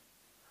much.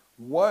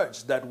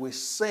 Words that we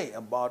say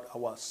about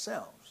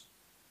ourselves.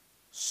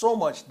 So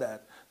much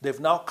that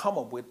they've now come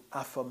up with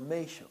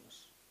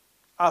affirmations.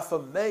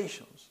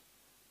 Affirmations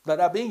that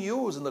are being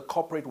used in the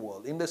corporate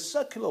world, in the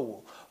secular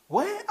world.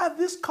 Where are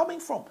these coming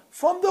from?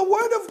 From the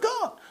Word of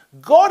God.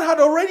 God had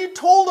already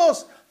told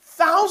us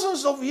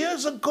thousands of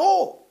years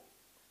ago.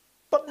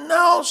 But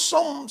now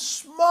some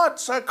smart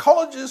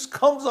psychologist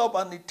comes up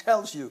and he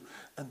tells you,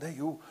 and then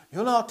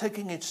you're now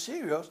taking it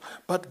serious,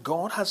 but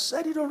God has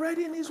said it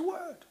already in His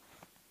Word.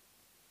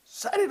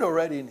 Said it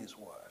already in His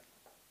Word.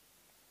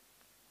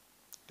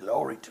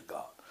 Glory to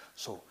God.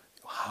 So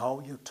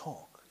how you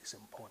talk is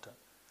important.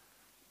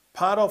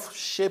 Part of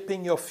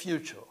shaping your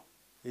future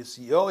is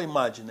your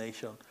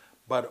imagination,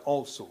 but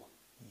also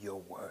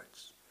your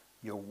words.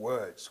 Your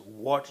words,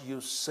 what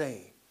you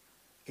say,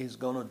 is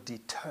going to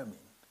determine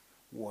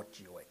what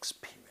you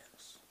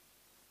experience.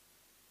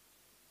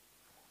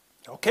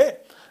 Okay,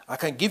 I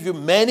can give you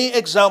many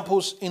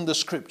examples in the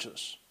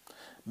scriptures.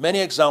 Many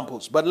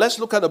examples. But let's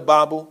look at the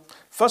Bible.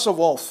 First of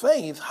all,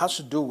 faith has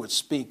to do with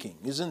speaking,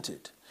 isn't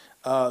it?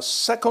 2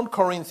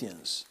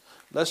 Corinthians.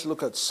 Let's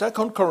look at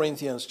 2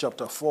 Corinthians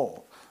chapter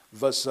 4,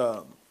 verse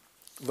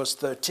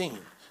 13.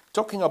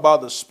 Talking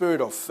about the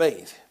spirit of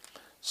faith.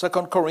 2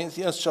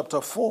 Corinthians chapter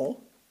 4,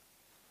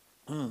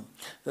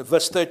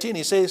 verse 13,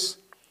 he says,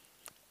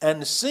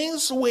 and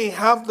since we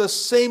have the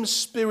same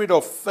spirit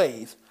of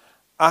faith,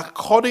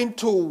 according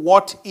to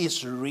what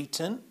is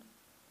written,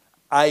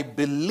 I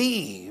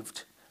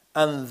believed,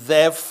 and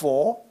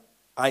therefore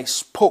I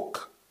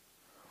spoke.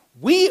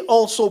 We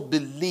also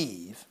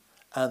believe,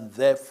 and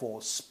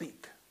therefore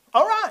speak.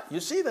 All right, you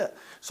see that?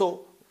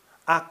 So,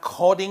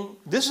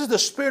 this is the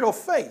spirit of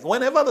faith.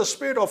 Whenever the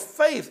spirit of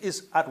faith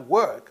is at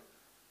work,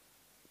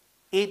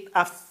 it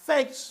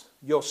affects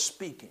your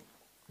speaking.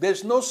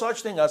 There's no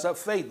such thing as a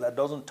faith that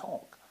doesn't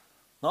talk.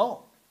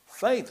 No,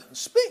 faith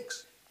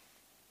speaks.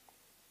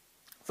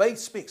 Faith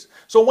speaks.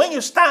 So when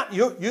you start,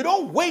 you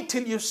don't wait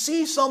till you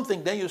see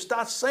something, then you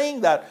start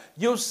saying that.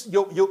 You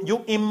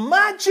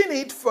imagine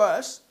it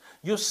first,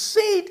 you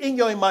see it in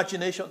your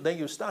imagination, then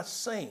you start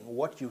saying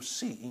what you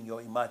see in your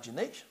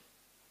imagination.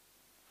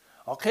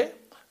 Okay?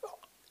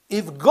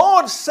 If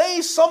God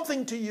says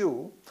something to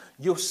you,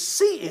 you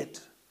see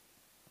it,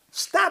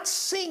 start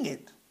seeing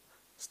it.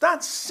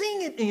 Start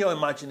seeing it in your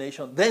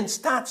imagination, then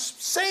start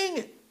saying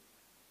it.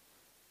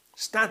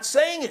 Start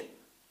saying it.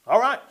 All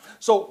right.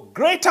 So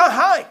greater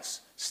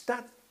heights.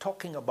 Start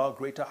talking about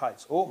greater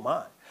heights. Oh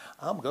my,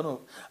 I'm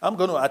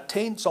gonna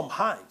attain some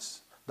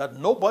heights that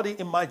nobody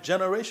in my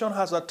generation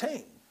has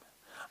attained.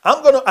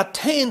 I'm gonna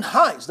attain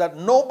heights that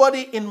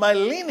nobody in my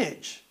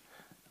lineage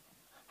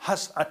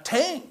has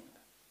attained.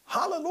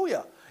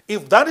 Hallelujah.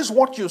 If that is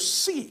what you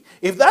see,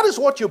 if that is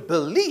what you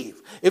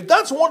believe, if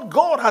that's what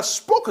God has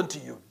spoken to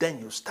you, then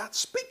you start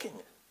speaking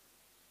it.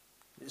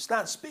 You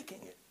start speaking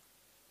it.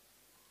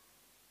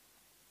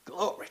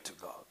 Glory to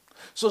God.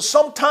 So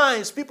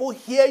sometimes people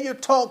hear you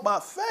talk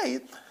about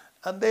faith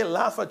and they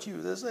laugh at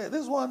you. They say,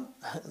 this one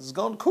has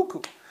gone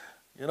cuckoo.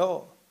 You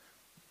know,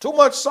 too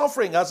much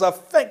suffering has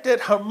affected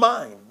her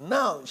mind.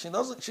 Now she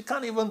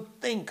can't even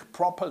think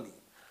properly.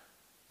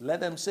 Let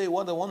them say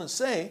what they want to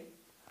say.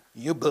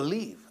 You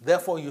believe,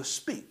 therefore you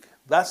speak.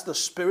 That's the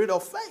spirit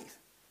of faith.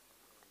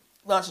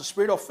 That's the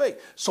spirit of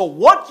faith. So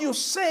what you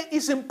say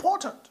is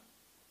important.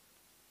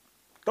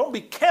 Don't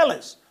be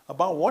careless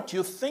about what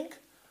you think.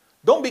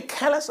 Don't be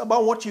careless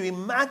about what you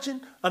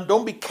imagine. And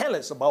don't be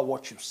careless about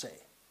what you say.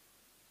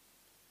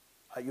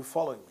 Are you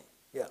following me?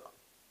 Yeah.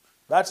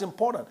 That's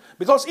important.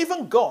 Because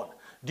even God,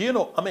 do you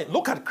know,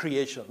 look at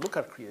creation. Look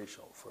at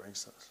creation, for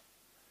instance.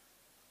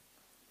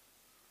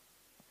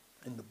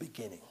 In the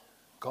beginning,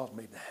 God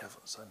made the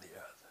heavens and the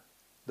earth.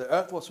 The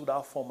earth was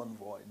without form and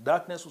void.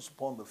 Darkness was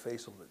upon the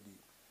face of the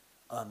deep.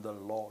 And the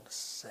Lord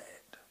said,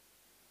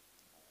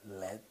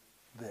 let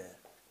there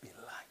be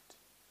light.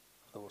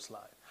 There was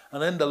light.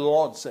 And then the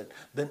Lord said,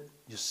 then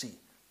you see,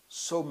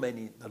 so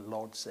many the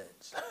Lord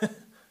says.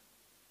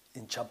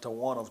 In chapter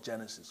 1 of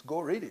Genesis. Go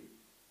read it.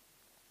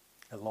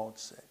 The Lord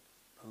said.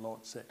 The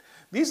Lord said.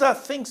 These are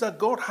things that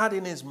God had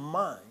in his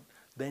mind.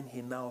 Then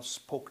he now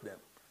spoke them.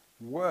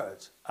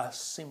 Words are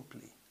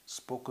simply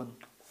spoken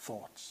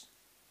thoughts.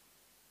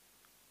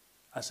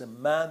 As a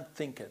man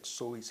thinketh,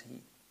 so is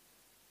he.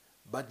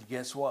 But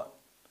guess what?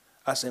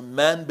 As a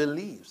man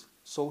believes,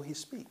 so he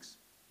speaks.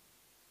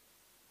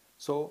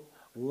 So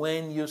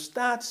when you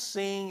start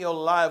seeing your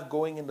life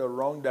going in the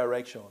wrong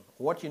direction,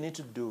 what you need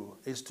to do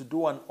is to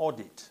do an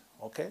audit.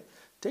 Okay?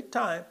 Take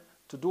time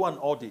to do an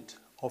audit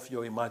of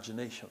your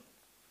imagination.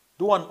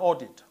 Do an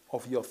audit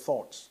of your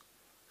thoughts.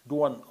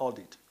 Do an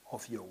audit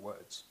of your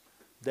words.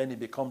 Then it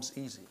becomes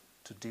easy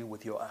to deal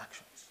with your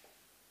actions.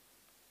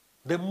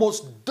 The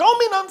most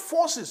dominant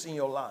forces in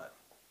your life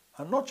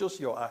are not just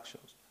your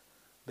actions.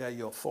 They are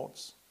your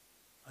thoughts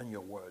and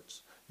your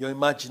words. Your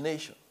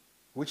imagination,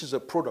 which is a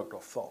product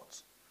of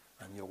thoughts,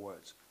 and your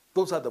words.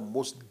 Those are the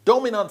most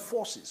dominant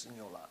forces in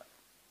your life.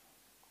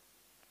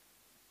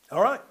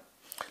 All right.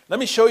 Let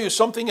me show you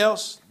something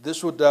else.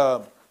 This would,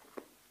 our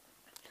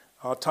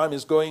time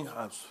is going.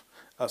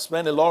 I've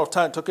spent a lot of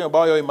time talking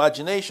about your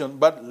imagination,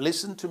 but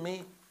listen to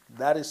me.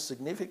 That is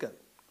significant.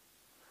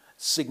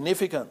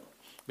 Significant.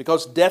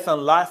 Because death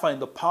and life are in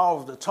the power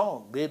of the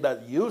tongue. They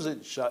that use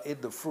it shall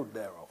eat the fruit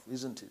thereof.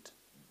 Isn't it?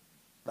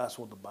 That's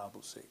what the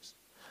Bible says.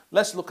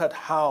 Let's look at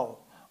how...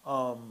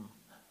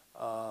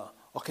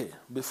 okay,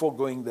 before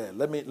going there,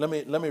 let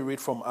me read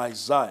from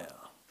Isaiah.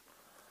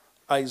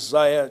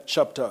 Isaiah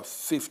chapter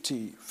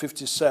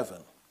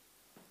 57,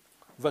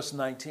 verse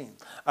 19.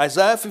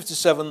 Isaiah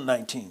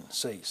 57:19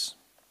 says,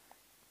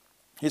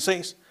 he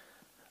says,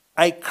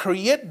 I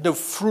create the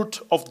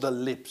fruit of the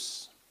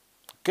lips.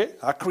 Okay,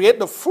 I create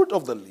the fruit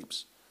of the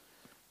lips.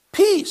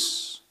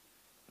 Peace.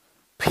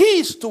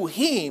 Peace to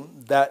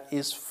him that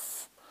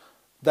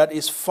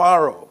is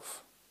far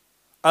off,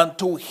 and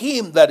to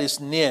him that is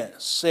near,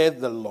 saith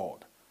the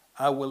Lord.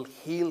 I will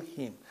heal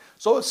him.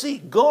 So see,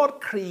 God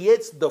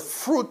creates the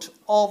fruit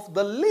of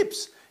the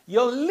lips.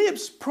 Your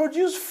lips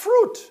produce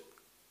fruit.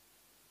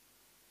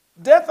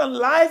 Death and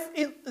life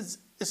is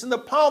in the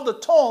power of the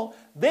tongue.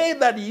 They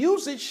that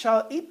use it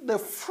shall eat the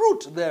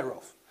fruit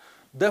thereof.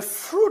 The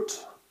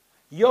fruit,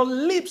 your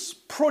lips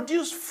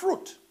produce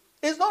fruit.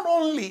 It's not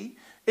only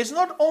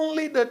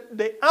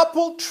the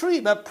apple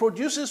tree that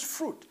produces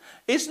fruit.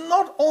 It's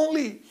not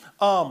only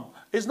the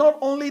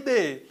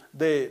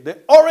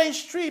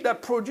orange tree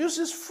that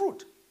produces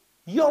fruit.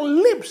 Your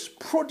lips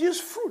produce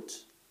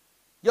fruit.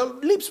 Your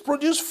lips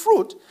produce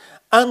fruit.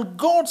 And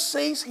God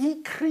says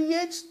he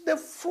creates the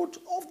fruit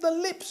of the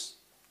lips.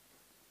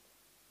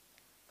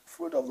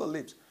 Fruit of the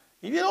lips.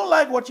 If you don't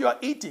like what you are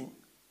eating,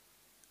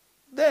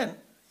 then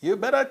you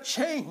better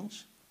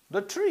change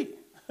the tree.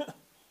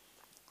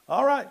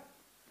 All right.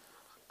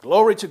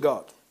 Glory to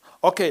God.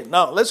 Okay,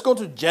 now let's go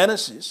to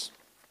Genesis.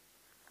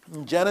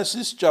 In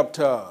Genesis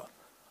chapter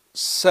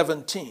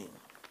 17.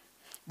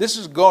 This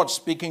is God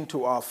speaking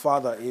to our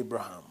father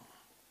Abraham.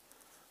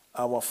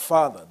 Our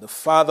father, the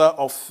father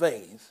of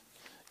faith,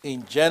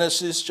 in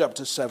Genesis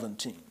chapter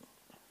 17.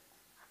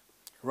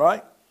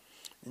 Right?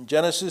 In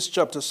Genesis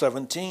chapter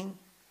 17,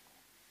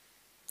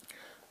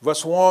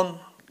 verse 1,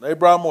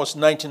 Abraham was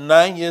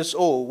 99 years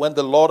old when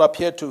the Lord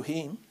appeared to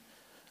him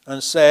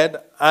and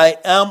said, I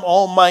am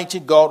Almighty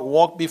God,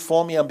 walk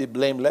before me and be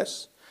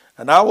blameless,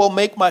 and I will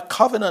make my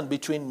covenant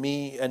between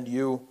me and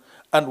you,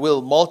 and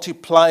will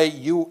multiply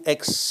you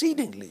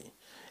exceedingly.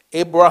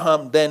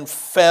 Abraham then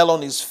fell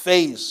on his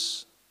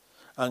face,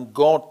 and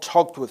God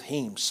talked with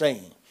him,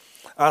 saying,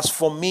 as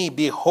for me,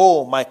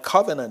 behold, my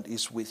covenant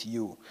is with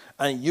you,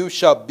 and you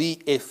shall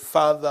be a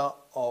father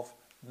of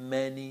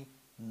many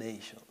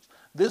nations.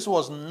 This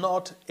was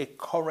not a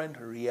current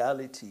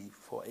reality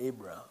for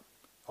Abraham.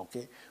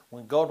 Okay?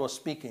 When God was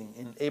speaking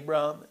in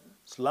Abraham's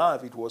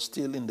life, it was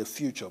still in the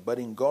future. But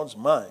in God's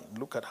mind,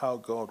 look at how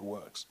God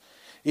works.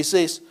 He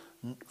says,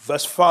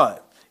 verse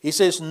 5, he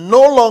says,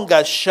 no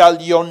longer shall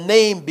your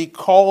name be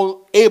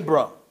called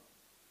Abram.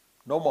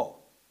 No more.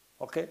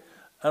 Okay?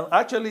 And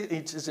actually,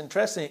 it's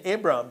interesting.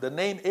 Abram, the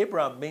name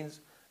Abram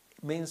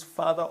means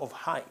father of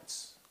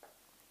heights.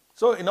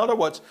 So in other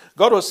words,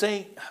 God was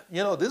saying,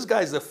 you know, this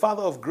guy is the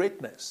father of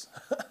greatness.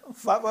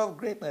 Father of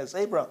greatness,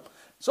 Abram.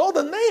 So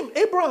the name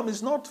Abram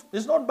is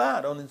not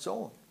bad on its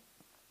own.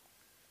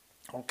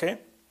 Okay?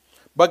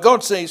 But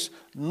God says,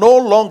 no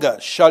longer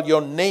shall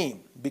your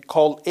name be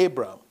called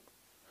Abram,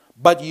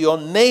 but your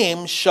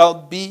name shall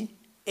be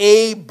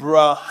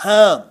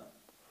Abraham.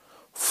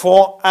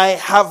 For I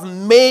have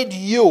made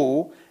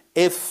you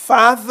a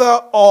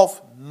father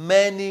of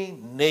many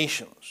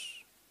nations.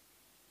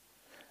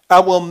 I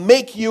will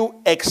make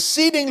you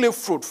exceedingly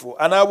fruitful,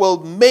 and I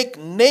will make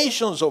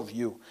nations of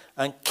you,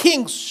 and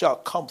kings shall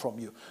come from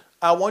you.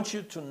 I want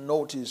you to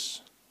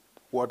notice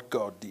what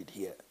God did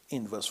here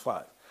in verse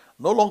 5.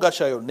 No longer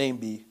shall your name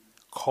be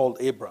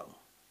called Abram,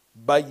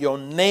 but your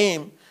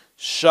name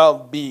shall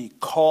be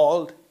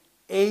called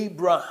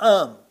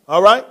Abraham.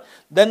 All right?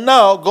 Then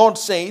now God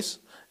says,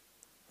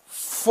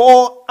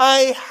 for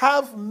I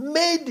have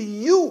made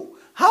you.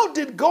 How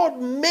did God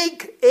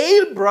make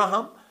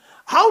Abraham?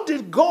 How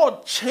did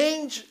God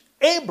change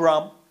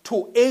Abram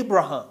to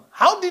Abraham?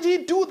 How did he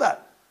do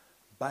that?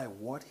 By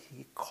what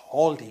he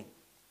called him.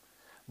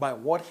 By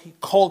what he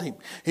called him.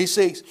 He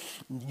says,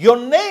 your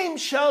name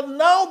shall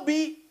now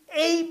be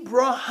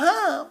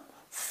Abraham,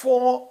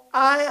 for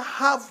I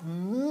have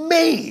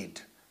made.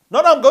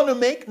 Not I'm going to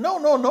make.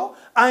 No.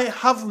 I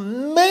have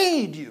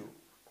made you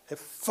a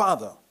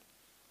father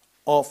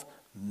of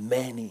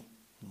many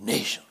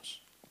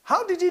nations.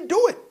 How did he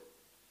do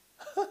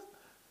it?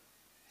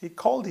 He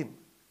called him.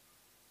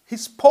 He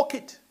spoke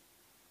it.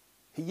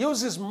 He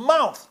used his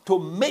mouth to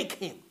make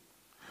him.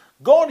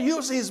 God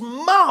used his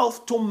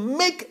mouth to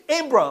make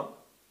Abraham.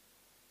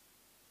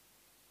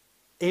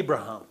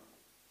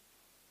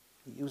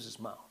 He used his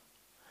mouth.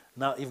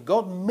 Now, if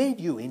God made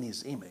you in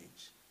his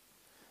image,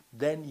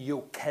 then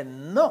you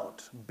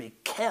cannot be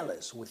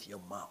careless with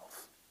your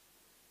mouth.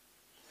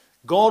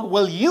 God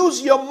will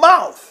use your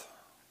mouth.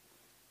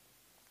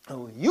 He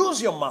will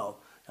use your mouth,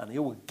 and he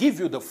will give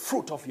you the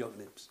fruit of your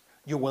lips.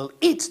 You will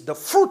eat the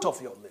fruit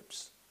of your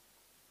lips.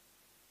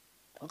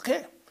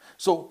 Okay?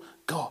 So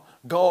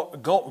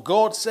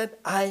God said,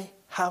 I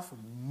have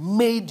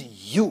made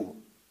you.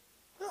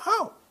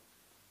 How?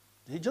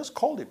 He just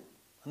called him.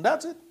 And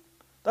that's it.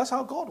 That's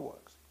how God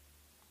works.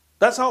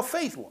 That's how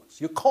faith works.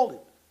 You call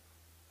it.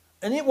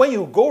 And when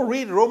you go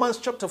read Romans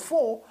chapter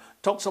 4,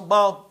 talks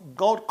about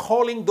God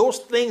calling those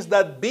things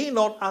that be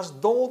not as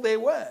though they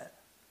were.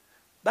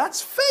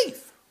 That's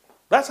faith.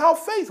 That's how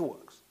faith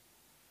works.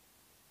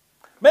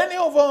 Many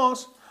of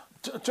us,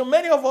 to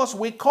many of us,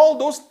 we call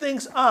those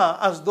things are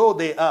as though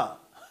they are.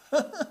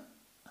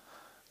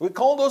 We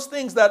call those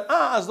things that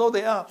are as though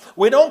they are.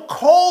 We don't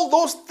call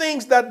those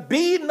things that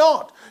be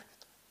not.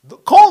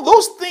 Call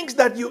those things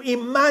that you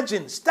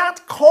imagine.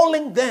 Start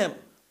calling them.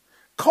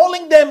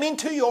 Calling them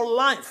into your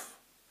life.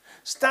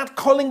 Start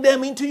calling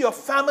them into your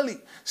family.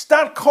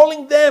 Start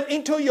calling them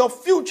into your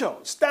future.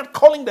 Start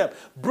calling them.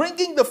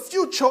 Bringing the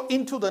future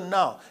into the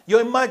now.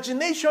 Your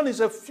imagination is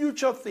a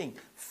future thing.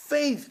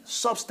 Faith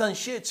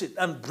substantiates it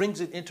and brings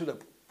it into the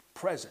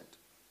present.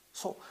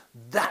 So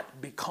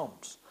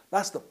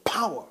that's the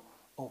power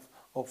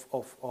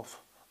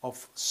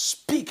of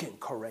speaking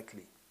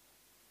correctly.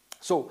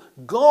 So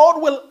God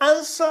will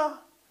answer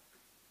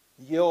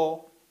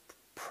your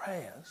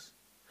prayers.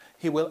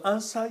 He will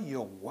answer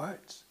your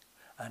words.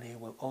 And he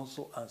will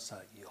also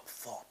answer your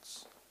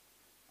thoughts.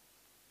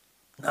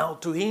 Now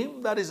to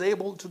him that is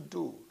able to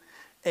do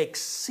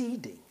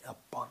exceeding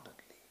abundantly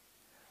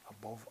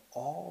above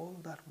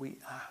all that we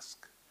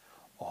ask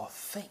or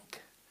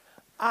think,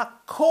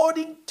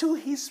 according to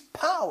his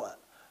power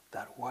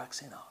that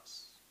works in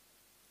us.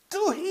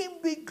 To him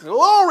be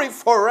glory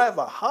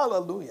forever.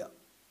 Hallelujah.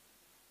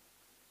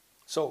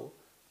 So,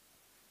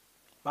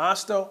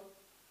 Pastor,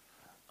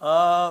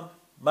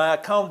 my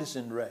account is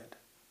in red.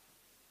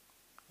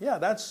 Yeah,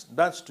 that's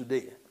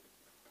today.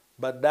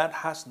 But that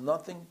has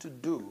nothing to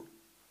do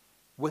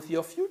with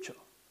your future.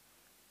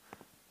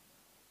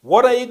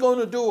 What are you going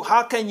to do?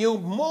 How can you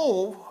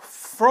move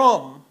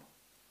from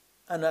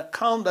an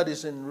account that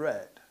is in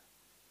red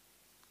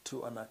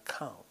to an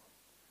account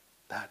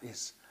that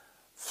is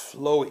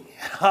flowing,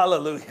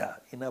 hallelujah,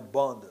 in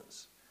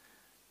abundance,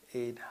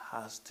 it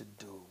has to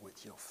do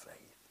with your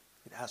faith.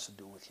 It has to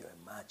do with your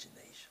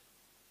imagination.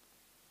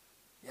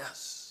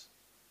 Yes,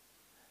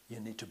 you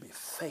need to be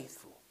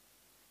faithful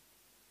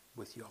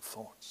with your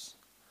thoughts.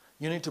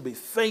 You need to be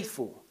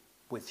faithful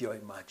with your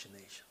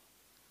imagination.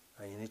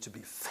 And you need to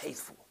be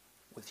faithful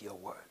with your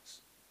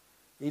words.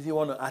 If you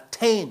want to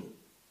attain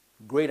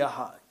greater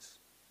heights,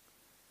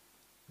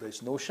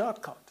 there's no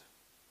shortcut.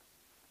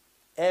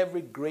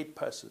 Every great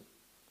person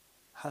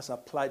has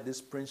applied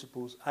these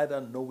principles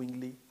either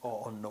knowingly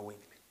or unknowingly.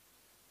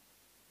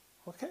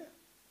 Okay?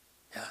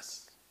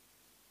 Yes.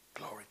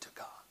 Glory to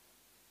God.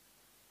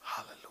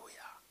 Hallelujah.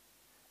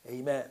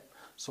 Amen.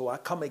 So I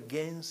come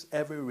against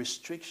every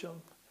restriction,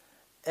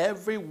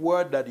 every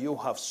word that you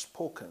have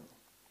spoken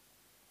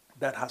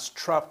that has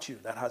trapped you,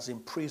 that has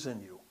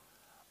imprisoned you.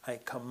 I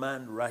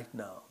command right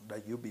now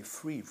that you be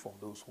free from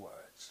those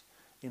words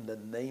in the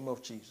name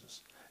of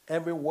Jesus.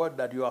 Every word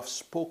that you have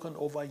spoken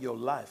over your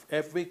life,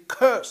 every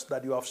curse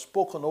that you have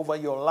spoken over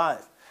your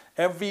life,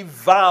 every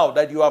vow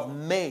that you have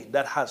made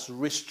that has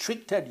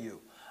restricted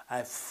you,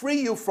 I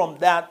free you from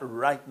that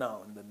right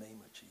now in the name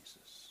of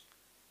Jesus.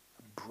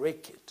 I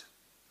break it.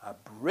 I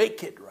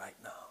break it right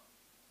now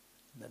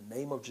in the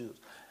name of Jesus.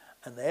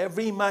 And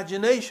every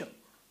imagination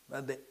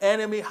that the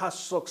enemy has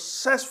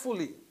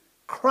successfully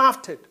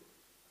crafted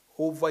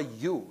over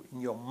you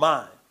in your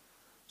mind,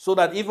 so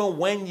that even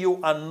when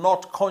you are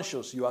not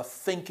conscious, you are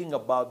thinking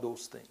about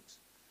those things.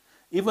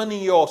 Even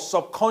in your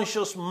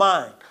subconscious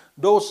mind,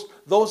 those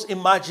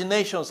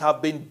imaginations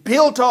have been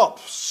built up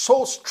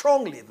so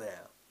strongly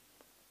there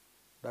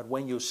that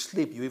when you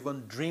sleep, you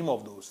even dream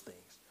of those things.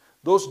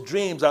 Those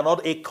dreams are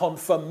not a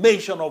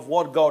confirmation of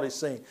what God is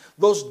saying.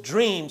 Those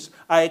dreams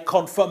are a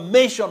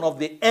confirmation of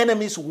the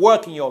enemy's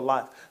work in your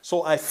life.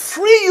 So I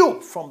free you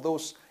from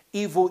those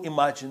evil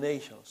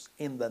imaginations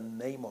in the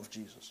name of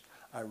Jesus.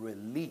 I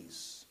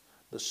release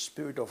the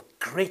spirit of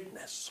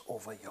greatness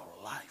over your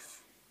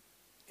life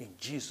in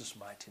Jesus'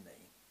 mighty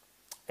name.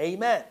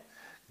 Amen.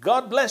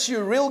 God bless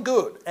you real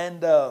good.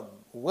 And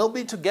we'll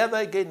be together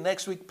again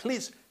next week.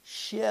 Please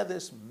share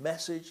this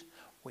message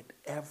with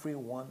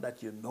everyone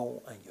that you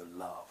know and you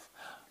love.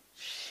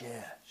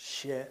 Share,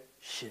 share,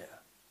 share.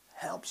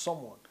 Help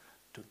someone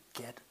to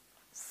get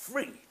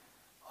free.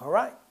 All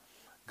right?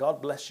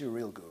 God bless you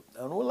real good.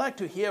 And we'd like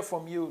to hear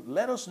from you.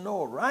 Let us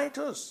know. Write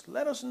us.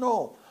 Let us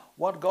know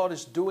what God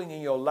is doing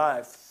in your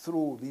life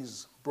through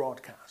these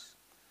broadcasts.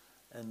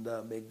 And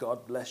may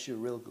God bless you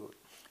real good.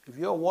 If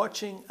you're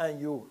watching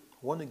and you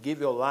want to give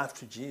your life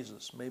to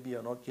Jesus, maybe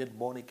you're not yet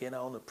born again,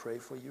 I want to pray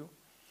for you.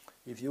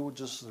 If you would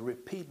just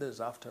repeat this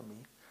after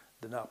me,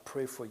 then I'll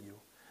pray for you.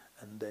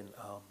 And then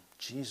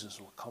Jesus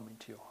will come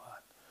into your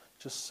heart.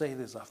 Just say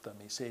this after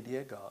me. Say,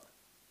 dear God,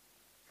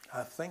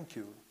 I thank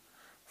you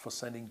for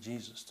sending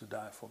Jesus to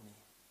die for me.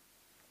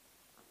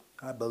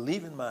 I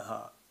believe in my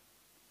heart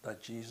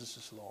that Jesus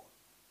is Lord.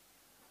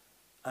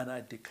 And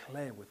I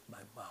declare with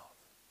my mouth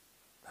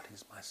that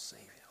He's my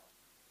Savior.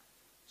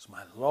 He's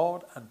my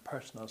Lord and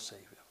personal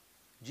Savior.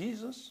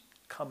 Jesus,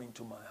 come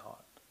into my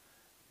heart.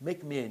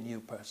 Make me a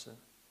new person.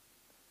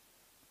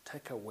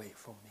 Take away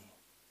from me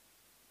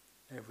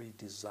every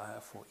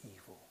desire for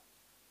evil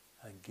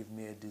and give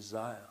me a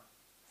desire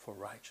for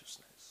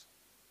righteousness.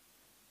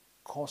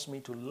 Cause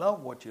me to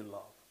love what you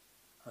love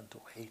and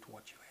to hate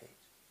what you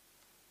hate.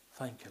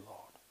 Thank you,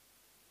 Lord.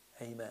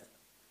 Amen.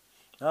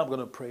 Now I'm going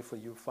to pray for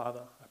you,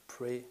 Father. I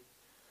pray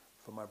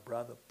for my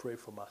brother, pray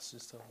for my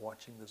sister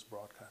watching this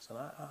broadcast. And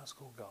I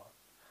ask, oh God,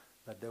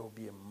 that there will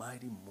be a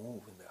mighty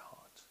move in their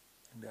hearts,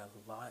 in their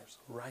lives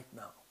right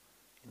now.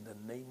 In the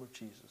name of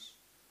Jesus,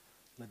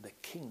 let the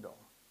kingdom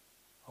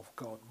of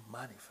God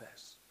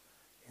manifest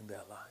in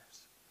their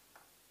lives.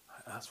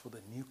 I ask for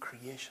the new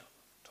creation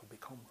to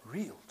become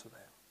real to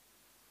them.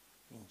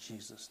 In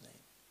Jesus'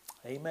 name.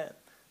 Amen.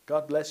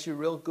 God bless you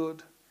real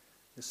good.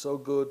 It's so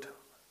good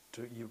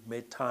you've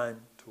made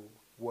time to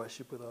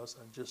worship with us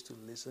and just to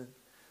listen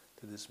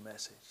to this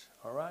message.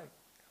 All right?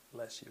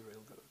 Bless you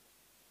real good.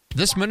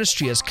 This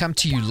ministry has come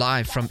to you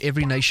live from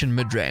Every Nation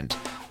Midrand.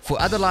 For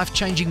other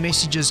life-changing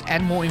messages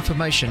and more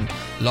information,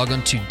 log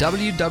on to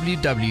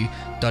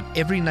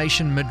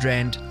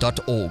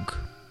www.everynationmidrand.org.